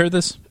 Todd, have you heard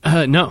this?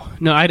 No.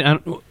 I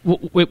don't.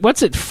 Wait,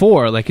 what's it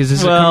for? Like, is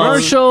this a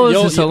commercial?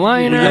 Is this a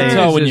liner? You'll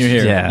know when you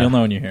hear Yeah. it. You'll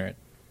know when you hear it.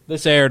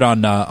 This aired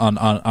on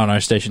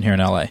our station here in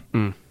L.A.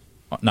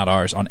 Not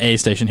ours, on a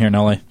station here in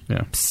L.A.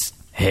 Yeah.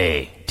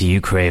 Hey, do you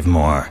crave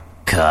more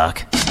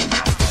cock?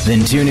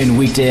 Then tune in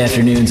weekday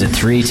afternoons at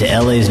 3 to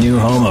LA's new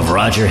home of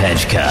Roger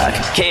Hedgecock.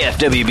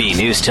 KFWB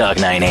News Talk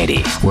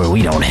 980, where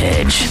we don't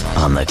hedge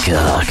on the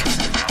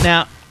cock.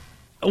 Now,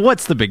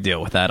 what's the big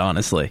deal with that,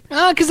 honestly?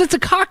 Because it's a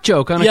cock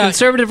joke on a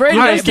conservative radio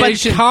Right,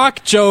 station. but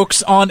cock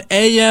jokes on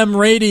AM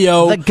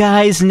radio. The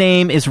guy's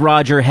name is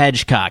Roger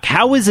Hedgecock.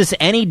 How is this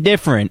any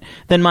different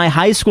than my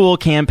high school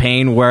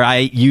campaign where I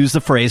used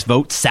the phrase,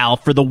 vote Sal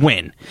for the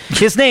win?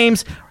 His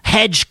name's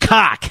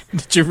Hedgecock.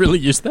 Did you really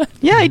use that?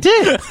 Yeah, I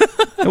did.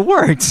 It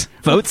worked.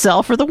 Vote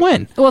Sal for the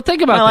win. Well,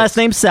 think about my last this.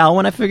 name's Sal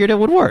when I figured it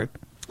would work.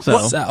 So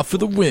Sal for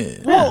the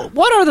win. Well,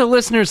 what are the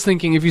listeners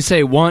thinking if you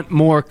say want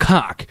more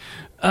cock?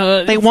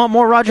 they want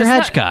more Roger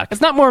Hedgecock.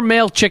 It's not more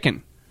male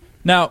chicken.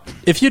 Now,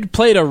 if you'd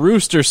played a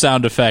rooster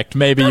sound effect,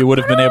 maybe you would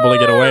have been able to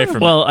get away from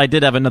it. Well, I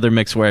did have another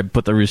mix where I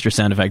put the rooster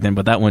sound effect in,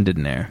 but that one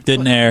didn't air.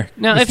 Didn't air.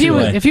 Now, It's if he too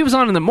was late. if he was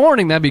on in the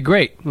morning, that'd be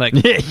great. Like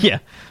Yeah.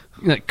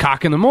 like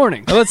cock in the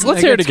morning. Well, let's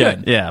hear it that's again.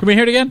 good. Yeah. Can we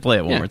hear it again? Play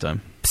it one Yeah. more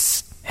time.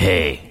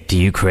 Hey, do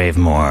you crave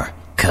more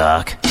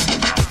cock?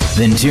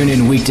 Then tune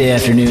in weekday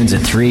afternoons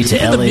at 3 to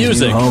Look at the LA's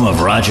music. new home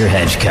of Roger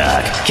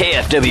Hedgecock.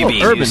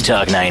 KFWB urban. News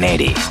Talk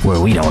 980, where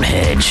we don't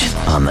hedge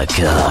on the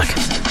cock.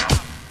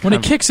 When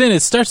it kicks in,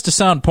 it starts to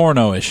sound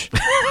porno-ish.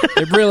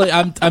 It really,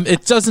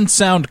 it doesn't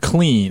sound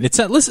clean. It's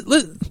listen.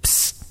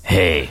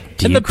 Hey,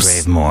 do And you the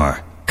crave more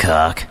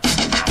cock?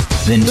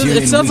 Then tune It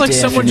in sounds like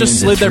weekday someone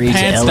just afternoons slid their at 3 to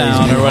pants LA's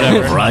down new or home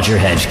whatever. of Roger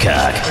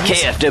Hedgecock.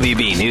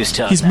 KFWB News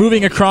Talk. He's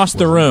moving across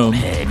the room.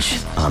 Hedge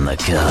on the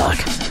cock.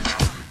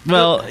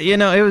 Well,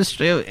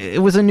 it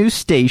was a new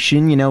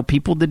station.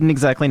 People didn't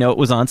exactly know it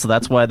was on, so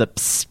that's why the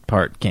psst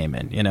part came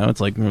in.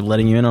 It's like we're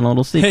letting you in on a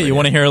little secret. Hey, you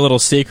want to hear a little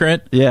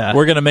secret? Yeah.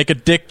 We're going to make a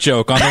dick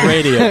joke on the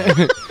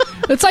radio.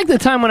 It's like the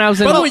time when I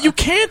was in. By the way, you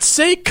can't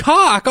say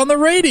cock on the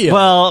radio.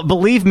 Well,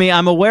 believe me,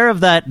 I'm aware of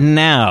that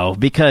now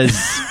because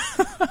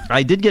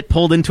I did get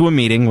pulled into a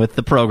meeting with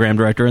the program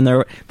director, and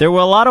there were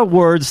a lot of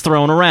words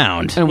thrown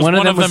around. and one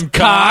of them was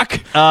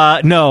cock?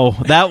 No,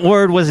 that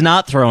word was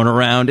not thrown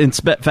around. In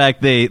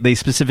fact, they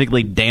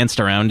specifically danced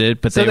around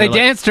it. But So they were like-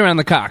 danced around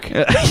the cock.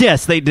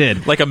 Yes, they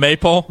did. Like a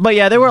maypole? But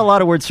yeah, there were a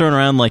lot of words thrown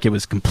around like it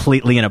was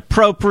completely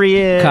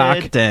inappropriate,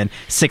 Cock. and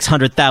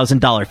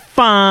 $600,000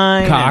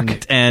 fine,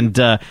 Cock.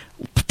 and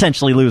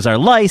potentially lose our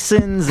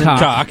license. And,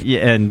 Cock.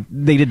 Yeah, and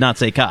they did not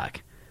say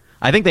cock.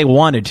 I think they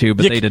wanted to,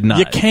 but they did not.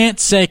 You can't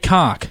say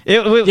cock.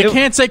 You You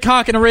can't say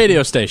cock in a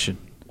radio station.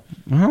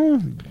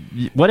 Well,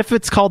 what if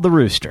it's called the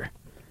Rooster?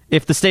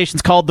 If the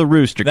station's called the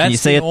Rooster, That's can you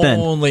say the it then?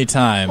 only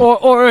time.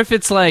 Or if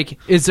it's like,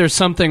 is there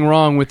something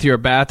wrong with your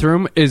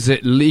bathroom? Is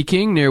it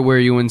leaking near where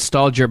you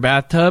installed your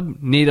bathtub?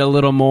 Need a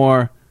little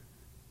more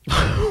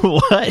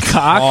What?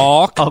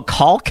 Caulk. Oh,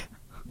 caulk?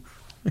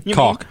 You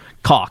Caulk. mean?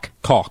 Caulk.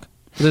 Caulk.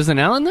 There's an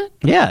L in that?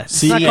 Yeah.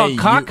 not called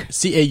cock?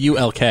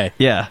 C-A-U-L-K.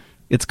 Yeah.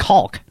 It's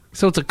caulk.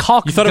 So it's a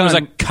caulk You thought gun. it was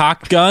a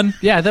cock gun?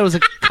 Yeah, that was a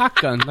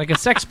cock gun, like a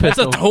sex That's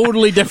a pistol.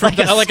 totally different...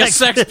 Like a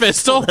sex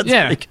pistol?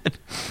 Yeah,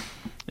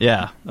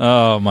 Yeah.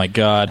 Oh, my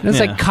God. that's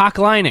Yeah. like cock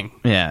lining.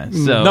 Yeah.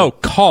 So No,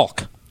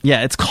 caulk.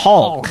 Yeah, it's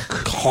caulk.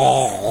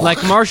 Caulk.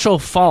 Like Marshall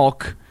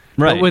Falk,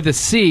 Right. but with a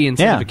C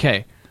instead Yeah. of a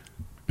K.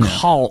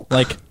 Caulk.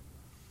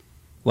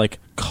 Like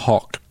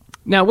caulk.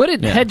 Now, what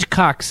did Yeah.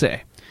 Hedgecock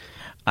say?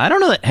 I don't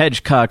know that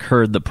Hedgecock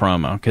heard the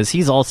promo because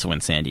he's also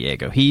in San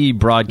Diego. He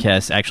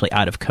broadcasts actually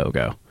out of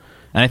Kogo.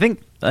 And I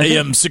think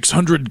AM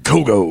 600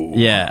 Kogo.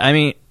 Yeah, I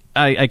mean,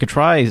 I could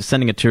try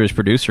sending it to his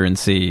producer and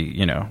see,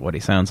 what he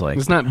sounds like.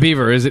 It's not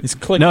Beaver, is it? He's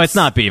clicking. No, it's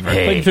not Beaver.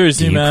 Hey, Clicking through his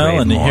do you email,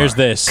 crave and more here's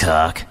this.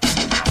 Cock.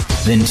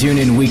 Then tune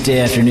in weekday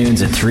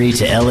afternoons at 3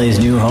 to LA's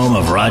new home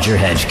of Roger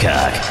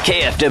Hedgecock.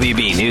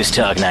 KFWB News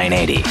Talk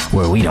 980,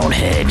 where we don't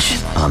hedge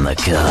on the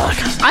cock.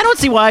 I don't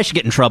see why I should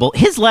get in trouble.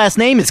 His last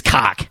name is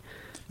Cock.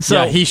 So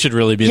yeah, he should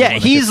really be. Yeah, the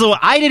one he's the.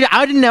 I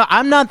didn't know.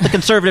 I'm not the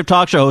conservative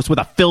talk show host with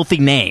a filthy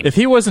name. If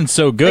he wasn't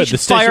so good, should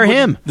fire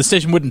him. The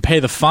station wouldn't pay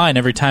the fine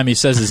every time he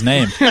says his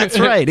name. That's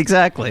right,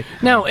 exactly.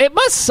 Now, it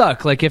must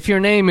suck. Like, if your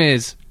name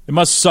is It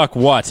must suck.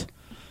 What?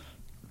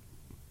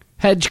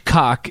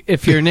 Hedgecock,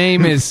 if your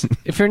name is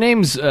if your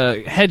name's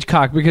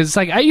Hedgecock, because it's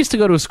like I used to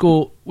go to a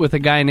school with a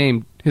guy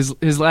named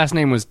his last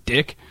name was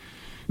Dick.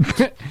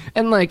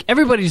 And like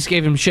everybody just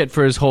gave him shit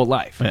for his whole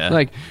life. Yeah.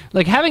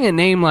 Like having a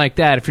name like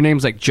that, if your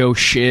name's like Joe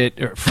Shit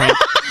or Frank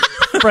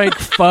Frank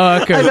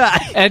Fuck or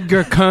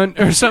Edgar Cunt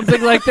or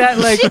something like that,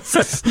 like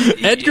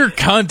Edgar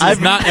Cunt is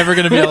not ever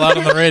going to be allowed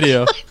on the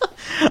radio.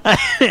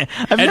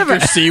 Edgar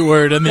C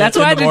word. That's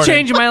why I had to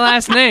change my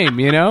last name.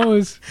 You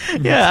know?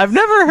 Yeah, I've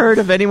never heard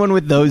of anyone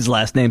with those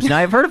last names. Now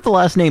I've heard of the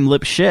last name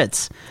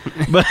Lipschitz,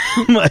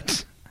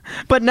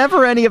 but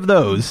never any of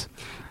those.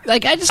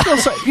 Like I just feel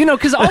so, you know,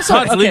 because also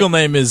Todd's legal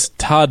name is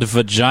Todd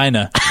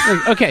Vagina.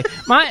 Okay,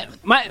 my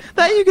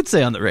That you could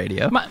say on the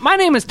radio. my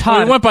name is Todd.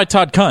 Well, he went by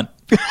Todd Cunt.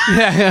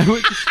 Yeah.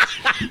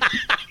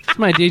 It's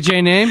my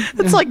DJ name.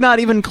 It's like not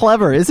even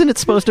clever. Isn't it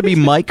supposed to be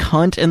Mike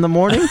Hunt in the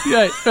morning?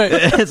 Right.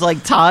 It's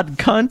like Todd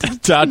Cunt.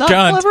 Todd not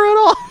Cunt. clever at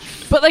all.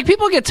 But like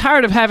people get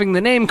tired of having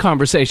the name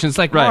conversations.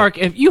 Like Right. Mark,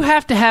 if you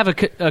have to have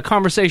a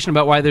conversation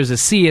about why there's a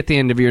C at the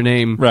end of your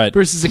name Right.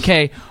 versus a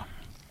K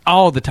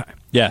all the time.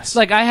 Yes.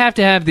 Like I have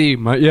to have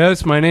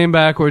my name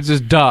backwards is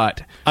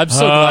Dot. I'm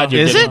so glad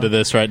you're is getting it? into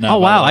this right now. Oh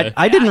by wow, the way.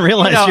 I didn't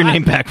realize You know, your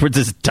name backwards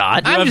is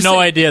Dot. You I'm have just no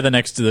saying- idea the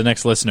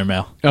next listener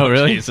mail. Oh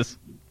really? Jesus.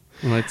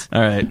 Let's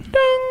All right.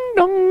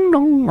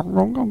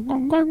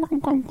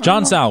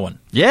 John Salwin.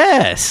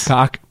 Yes.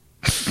 cock.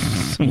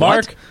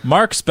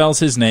 Mark spells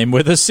his name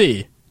with a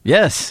C.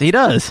 Yes, he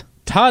does.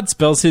 Todd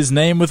spells his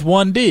name with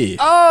one D.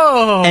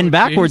 Oh, And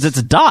backwards,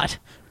 it's Dot.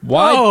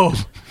 Why? Oh.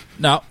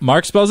 Now,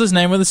 Mark spells his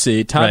name with a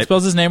C. Todd Right.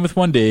 spells his name with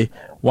one D.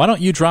 Why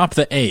don't you drop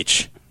the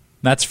H?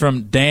 That's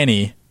from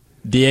Danny,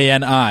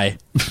 D-A-N-I,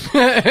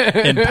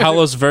 in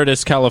Palos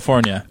Verdes,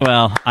 California.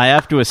 Well, I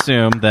have to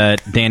assume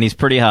that Danny's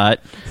pretty hot.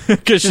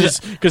 Because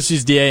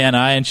she's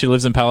D-A-N-I and she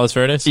lives in Palos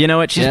Verdes? You know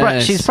what?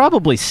 Yes. She's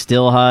probably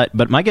still hot,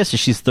 but my guess is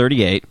she's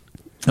 38.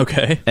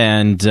 Okay.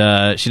 And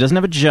she doesn't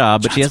have a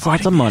job, but she has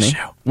lots of money.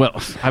 Well,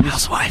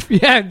 housewife.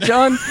 Yeah,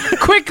 John.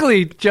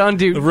 Quickly, John.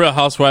 The Dude. Real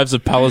Housewives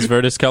of Palos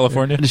Verdes,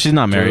 California? She's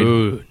not married.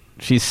 Dude.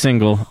 She's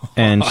single,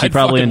 and she I'd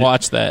probably fucking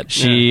watch that.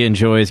 She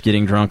enjoys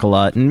getting drunk a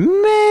lot and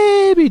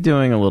maybe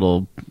doing a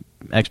little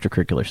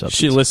extracurricular stuff.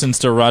 She listens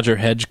to Roger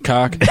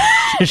Hedgecock.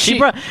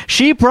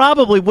 She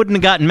probably wouldn't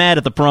have gotten mad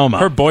at the promo.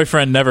 Her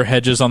boyfriend never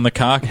hedges on the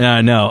cock.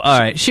 No. All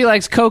right. She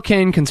likes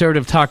cocaine,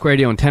 conservative talk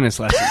radio, and tennis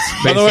lessons.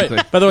 Basically.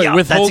 By the way,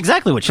 Yeah, that's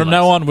exactly what she from likes.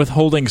 now on,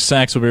 withholding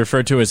sex will be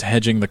referred to as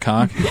hedging the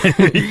cock.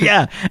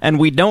 Yeah, and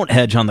we don't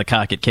hedge on the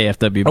cock at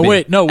KFWB. Oh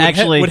wait, no.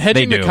 Actually, would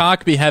hedging they the do.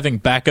 cock be having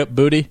backup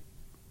booty?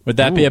 Would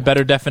that be a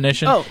better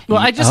definition? Oh, well,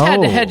 I just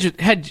had to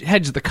Oh.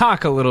 hedge the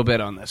cock a little bit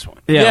on this one.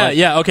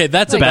 yeah. Okay,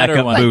 that's a better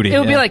backup one. booty. It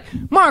would be yeah. like,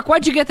 Mark,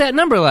 why'd you get that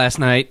number last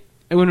night?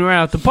 And when we were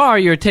out at the bar,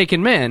 you were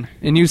taking men,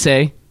 and you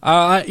say,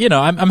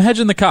 I'm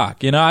hedging the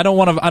cock. I don't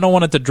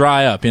want it to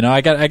dry up. I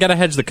got to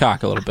hedge the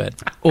cock a little bit.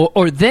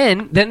 or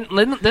then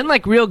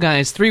like real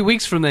guys, 3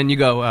 weeks from then, you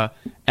go,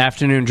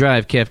 afternoon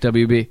drive,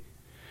 KFWB.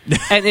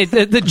 And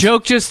the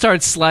joke just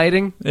starts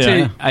sliding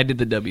Yeah. to, I did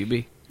the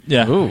WB.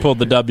 Yeah, pulled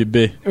the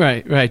WB.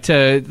 Right.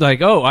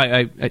 Like, oh,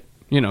 I the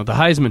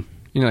Heisman.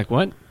 You're like,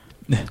 what?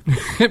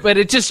 But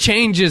it just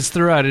changes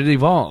throughout. It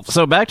evolves.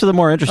 So back to the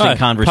more interesting All right,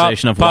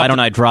 conversation of pop why the- don't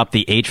I drop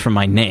the H from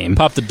my name?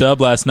 Popped the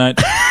dub last night.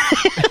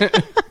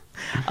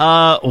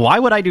 Why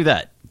would I do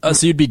that?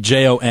 So you'd be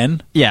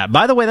Jon. Yeah,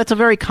 by the way, that's a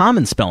very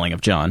common spelling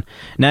of John.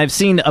 Now, I've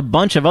seen a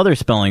bunch of other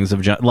spellings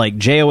of John, like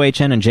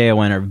John and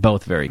Jon are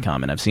both very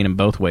common. I've seen them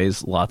both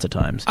ways lots of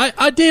times.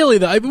 Ideally,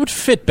 though, it would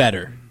fit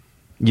better.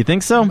 You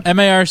think so?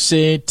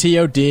 M-A-R-C,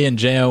 T-O-D, and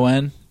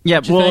J-O-N. Yeah,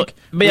 Don't you well, think?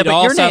 but We'd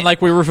all your sound name-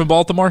 like we were from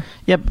Baltimore.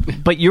 Yeah,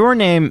 but your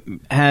name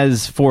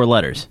has 4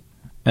 letters,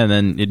 and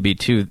then it'd be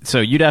 2.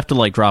 So you'd have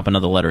to, drop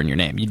another letter in your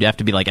name. You'd have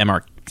to be like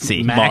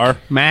M-R-C. Mar.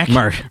 Mac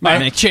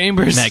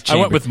Chambers. Mac I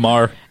went with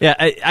Mar. Yeah,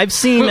 I've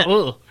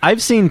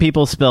seen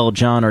people spell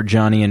John or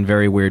Johnny in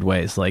very weird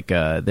ways. Like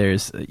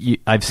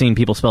I've seen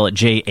people spell it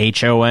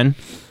J-H-O-N,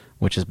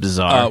 which is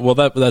bizarre. Well,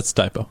 that's a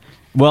typo.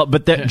 Well,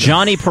 but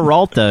Johnny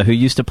Peralta, who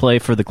used to play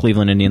for the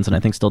Cleveland Indians and I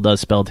think still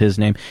does, spelled his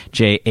name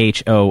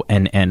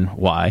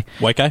J-H-O-N-N-Y.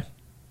 White guy?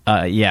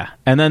 Yeah.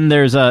 And then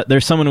there's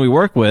someone we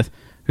work with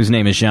whose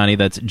name is Johnny.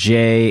 That's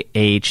J-H-A-N-I.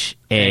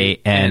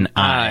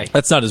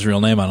 That's not his real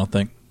name, I don't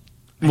think.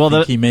 Well, I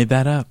think he made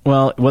that up.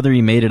 well, whether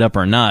he made it up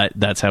or not,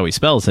 that's how he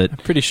spells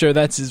it. Pretty sure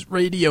that's his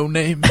radio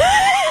name.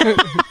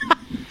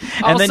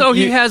 And then Also,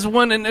 he you- has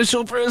one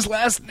initial for his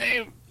last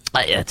name.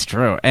 That's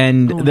true.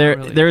 And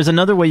there's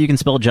another way you can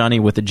spell Johnny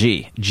with a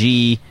G.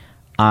 G-I-A-N-N-I.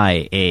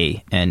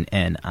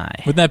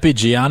 Wouldn't that be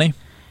Gianni?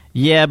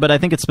 Yeah, but I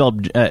think it's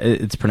spelled.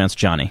 It's pronounced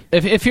Johnny.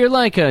 If you're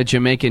like a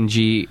Jamaican,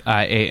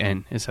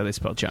 Gian is how they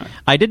spell John.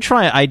 I did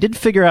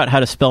figure out how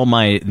to spell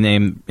my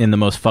name in the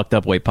most fucked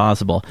up way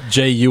possible.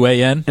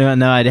 Juan?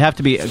 No, it'd have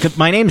to be. 'Cause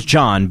my name's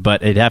John,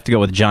 but it'd have to go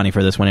with Johnny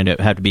for this one. It'd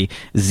have to be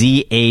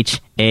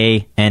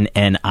Zhanni.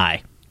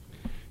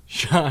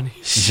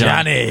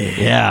 Johnny.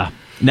 Yeah.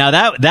 Now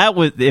that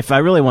was, if I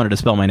really wanted to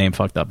spell my name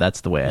fucked up,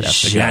 that's the way I'd have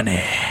to Johnny.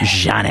 go.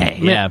 Johnny.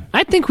 Yeah.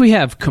 I think we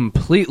have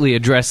completely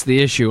addressed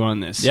the issue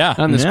on this. Yeah.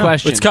 On this Yeah.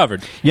 question. It's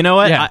covered. You know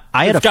what? Yeah.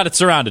 I had It's got it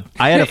surrounded.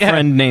 I had a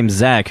friend named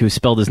Zach who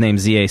spelled his name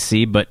Zac,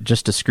 but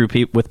just to screw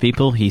with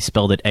people, he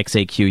spelled it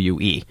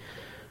Xaque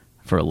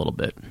for a little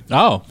bit.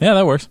 Oh, yeah,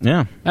 that works.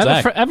 Yeah.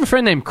 I have a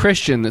friend named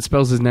Christian that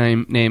spells his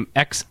name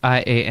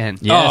Xian.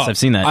 Yes, Oh, I've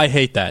seen that. I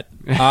hate that.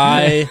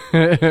 I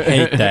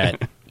hate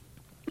that.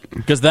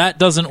 Because that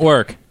doesn't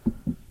work.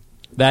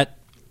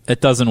 It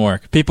doesn't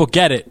work. People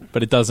get it,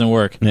 but it doesn't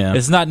work. Yeah.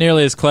 It's not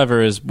nearly as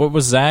clever as, what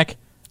was Zach?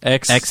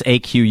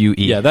 Xaque.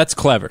 Yeah, that's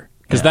clever.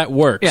 Because that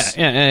works.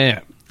 Yeah.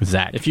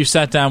 Zach. If you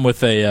sat down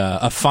with a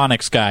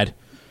phonics guide,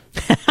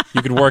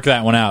 you could work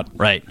that one out.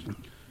 Right.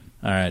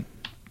 All right.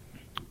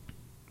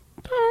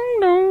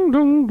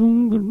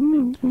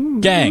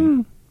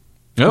 Gang.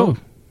 Oh.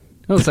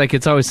 Looks like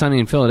It's Always Sunny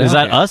in Philadelphia. Is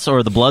that us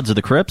or the Bloods or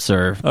the Crips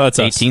or Oh, that's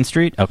us. 18th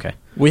Street? Okay.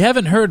 We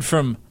haven't heard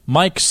from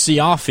Mike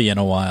Cioffi in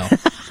a while.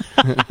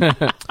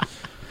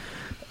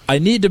 I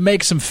need to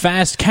make some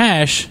fast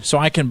cash so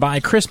I can buy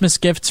Christmas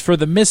gifts for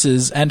the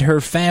missus and her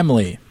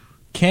family.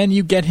 Can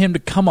you get him to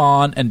come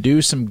on and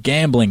do some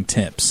gambling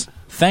tips?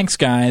 Thanks,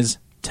 guys.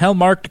 Tell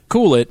Mark to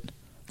cool it.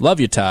 Love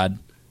you, Todd.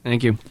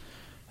 Thank you.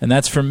 And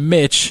that's from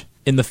Mitch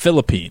in the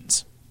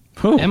Philippines.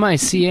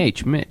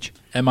 M-I-C-H, Mitch.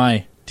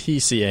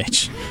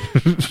 M-I-T-C-H.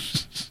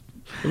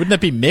 Wouldn't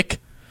that be Mick?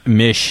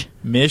 Mish.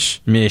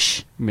 Mish?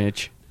 Mitch.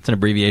 It's It's an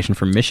abbreviation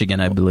for Michigan,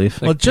 I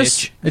believe. Well, it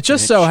just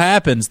so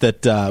happens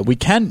that we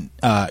can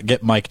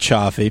get Mike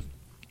Chaffee.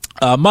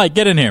 Mike,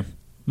 get in here.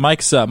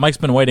 Mike's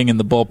been waiting in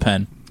the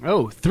bullpen.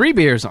 Oh, 3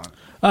 beers on.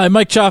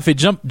 Mike Chaffee,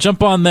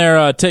 jump on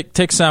there.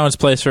 Take Sound's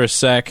place for a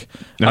sec.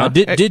 Uh-huh.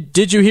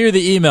 Did you hear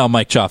the email,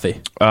 Mike Chaffee?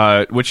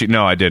 No,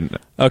 I didn't.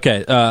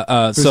 Okay.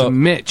 So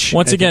Mitch.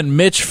 Once again,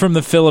 Mitch from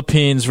the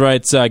Philippines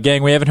writes,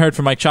 "Gang, we haven't heard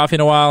from Mike Chaffee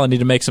in a while. I need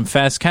to make some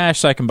fast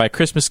cash so I can buy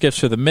Christmas gifts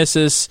for the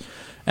missus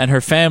and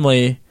her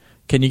family.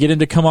 Can you get him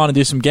to come on and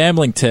do some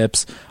gambling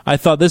tips? I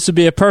thought this would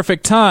be a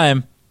perfect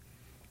time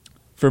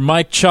for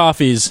Mike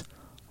Chaffee's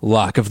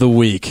Lock of the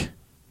Week."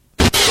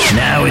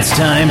 Now it's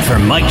time for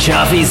Mike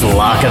Chaffee's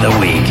Lock of the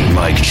Week.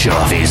 Mike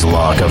Chaffee's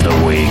Lock of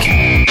the Week.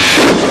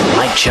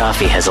 Mike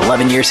Chaffee has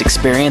 11 years'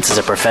 experience as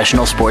a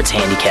professional sports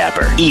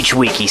handicapper. Each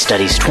week he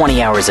studies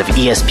 20 hours of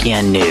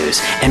ESPN news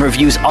and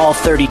reviews all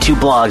 32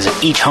 blogs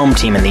of each home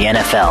team in the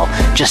NFL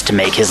just to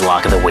make his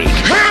Lock of the Week.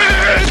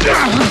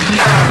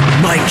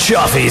 Mike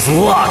Chaffee's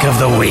Lock of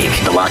the Week.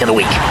 The Lock of the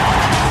Week.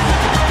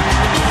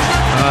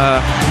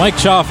 Mike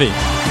Chaffee,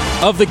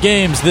 of the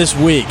games this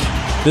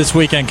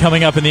weekend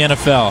coming up in the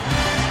NFL,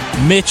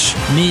 Mitch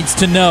needs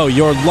to know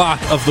your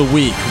lock of the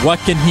week. What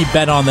can he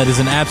bet on that is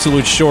an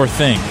absolute sure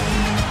thing?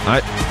 I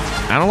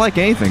don't like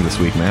anything this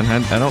week, man.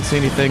 I don't see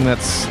anything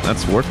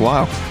that's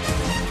worthwhile.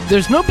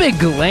 There's no big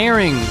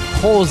glaring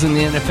holes in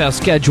the NFL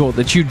schedule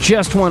that you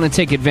just want to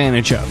take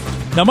advantage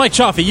of. Now, Mike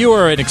Chaffee, you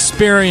are an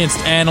experienced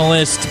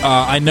analyst.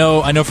 I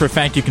know for a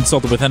fact you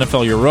consulted with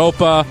NFL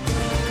Europa.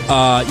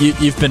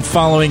 You've been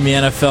following the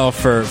NFL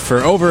for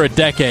over a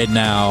decade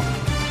now.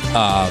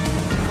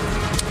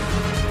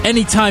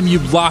 Anytime you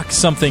lock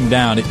something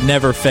down, it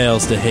never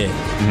fails to hit.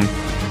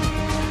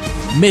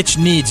 Mm-hmm. Mitch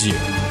needs you.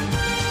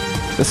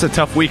 This is a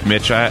tough week,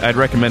 Mitch. I'd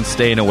recommend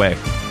staying away.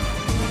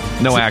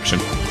 No action.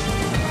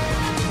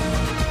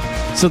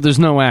 So there's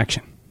no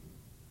action.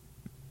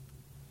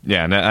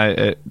 Yeah,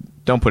 no,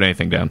 don't put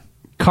anything down.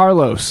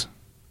 Carlos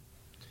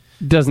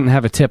doesn't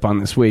have a tip on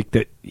this week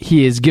that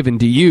he has given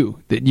to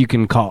you that you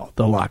can call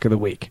the lock of the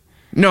week.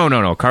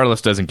 No. Carlos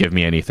doesn't give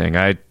me anything.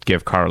 I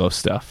give Carlos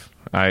stuff.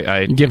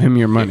 I give him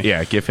your money.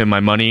 Yeah, give him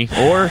my money,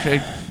 or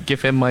I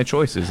give him my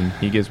choices, and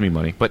he gives me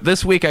money. But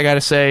this week, I got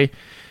to say,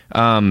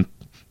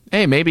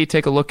 hey, maybe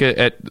take a look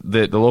at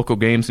the local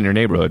games in your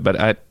neighborhood. But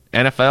at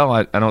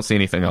NFL, I don't see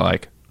anything I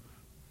like.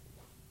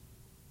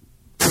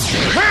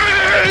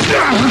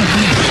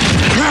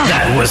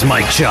 That was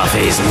Mike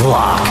Chaffee's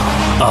Lock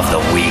of the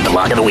Week. The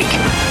Lock of the Week.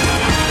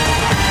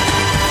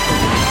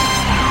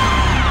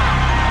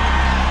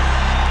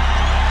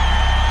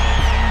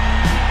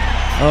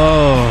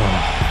 Oh.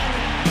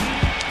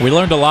 We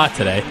learned a lot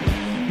today.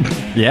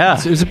 Yeah.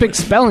 It was a big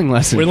spelling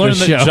lesson. We learned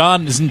this that show.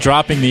 John isn't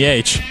dropping the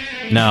H.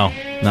 No,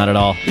 not at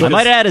all. I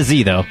might add a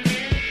Z, though.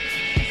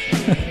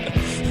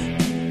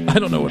 I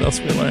don't know what else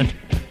we learned.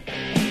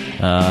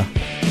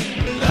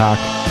 Cock.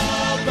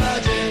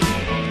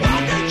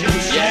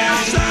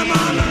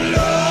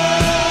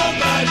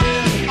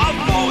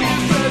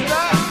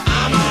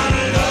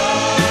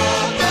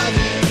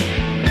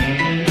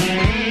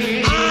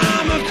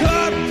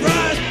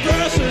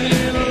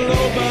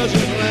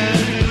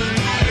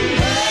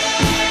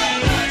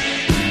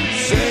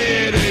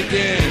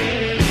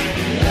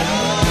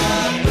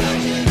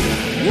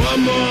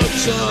 one more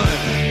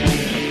time.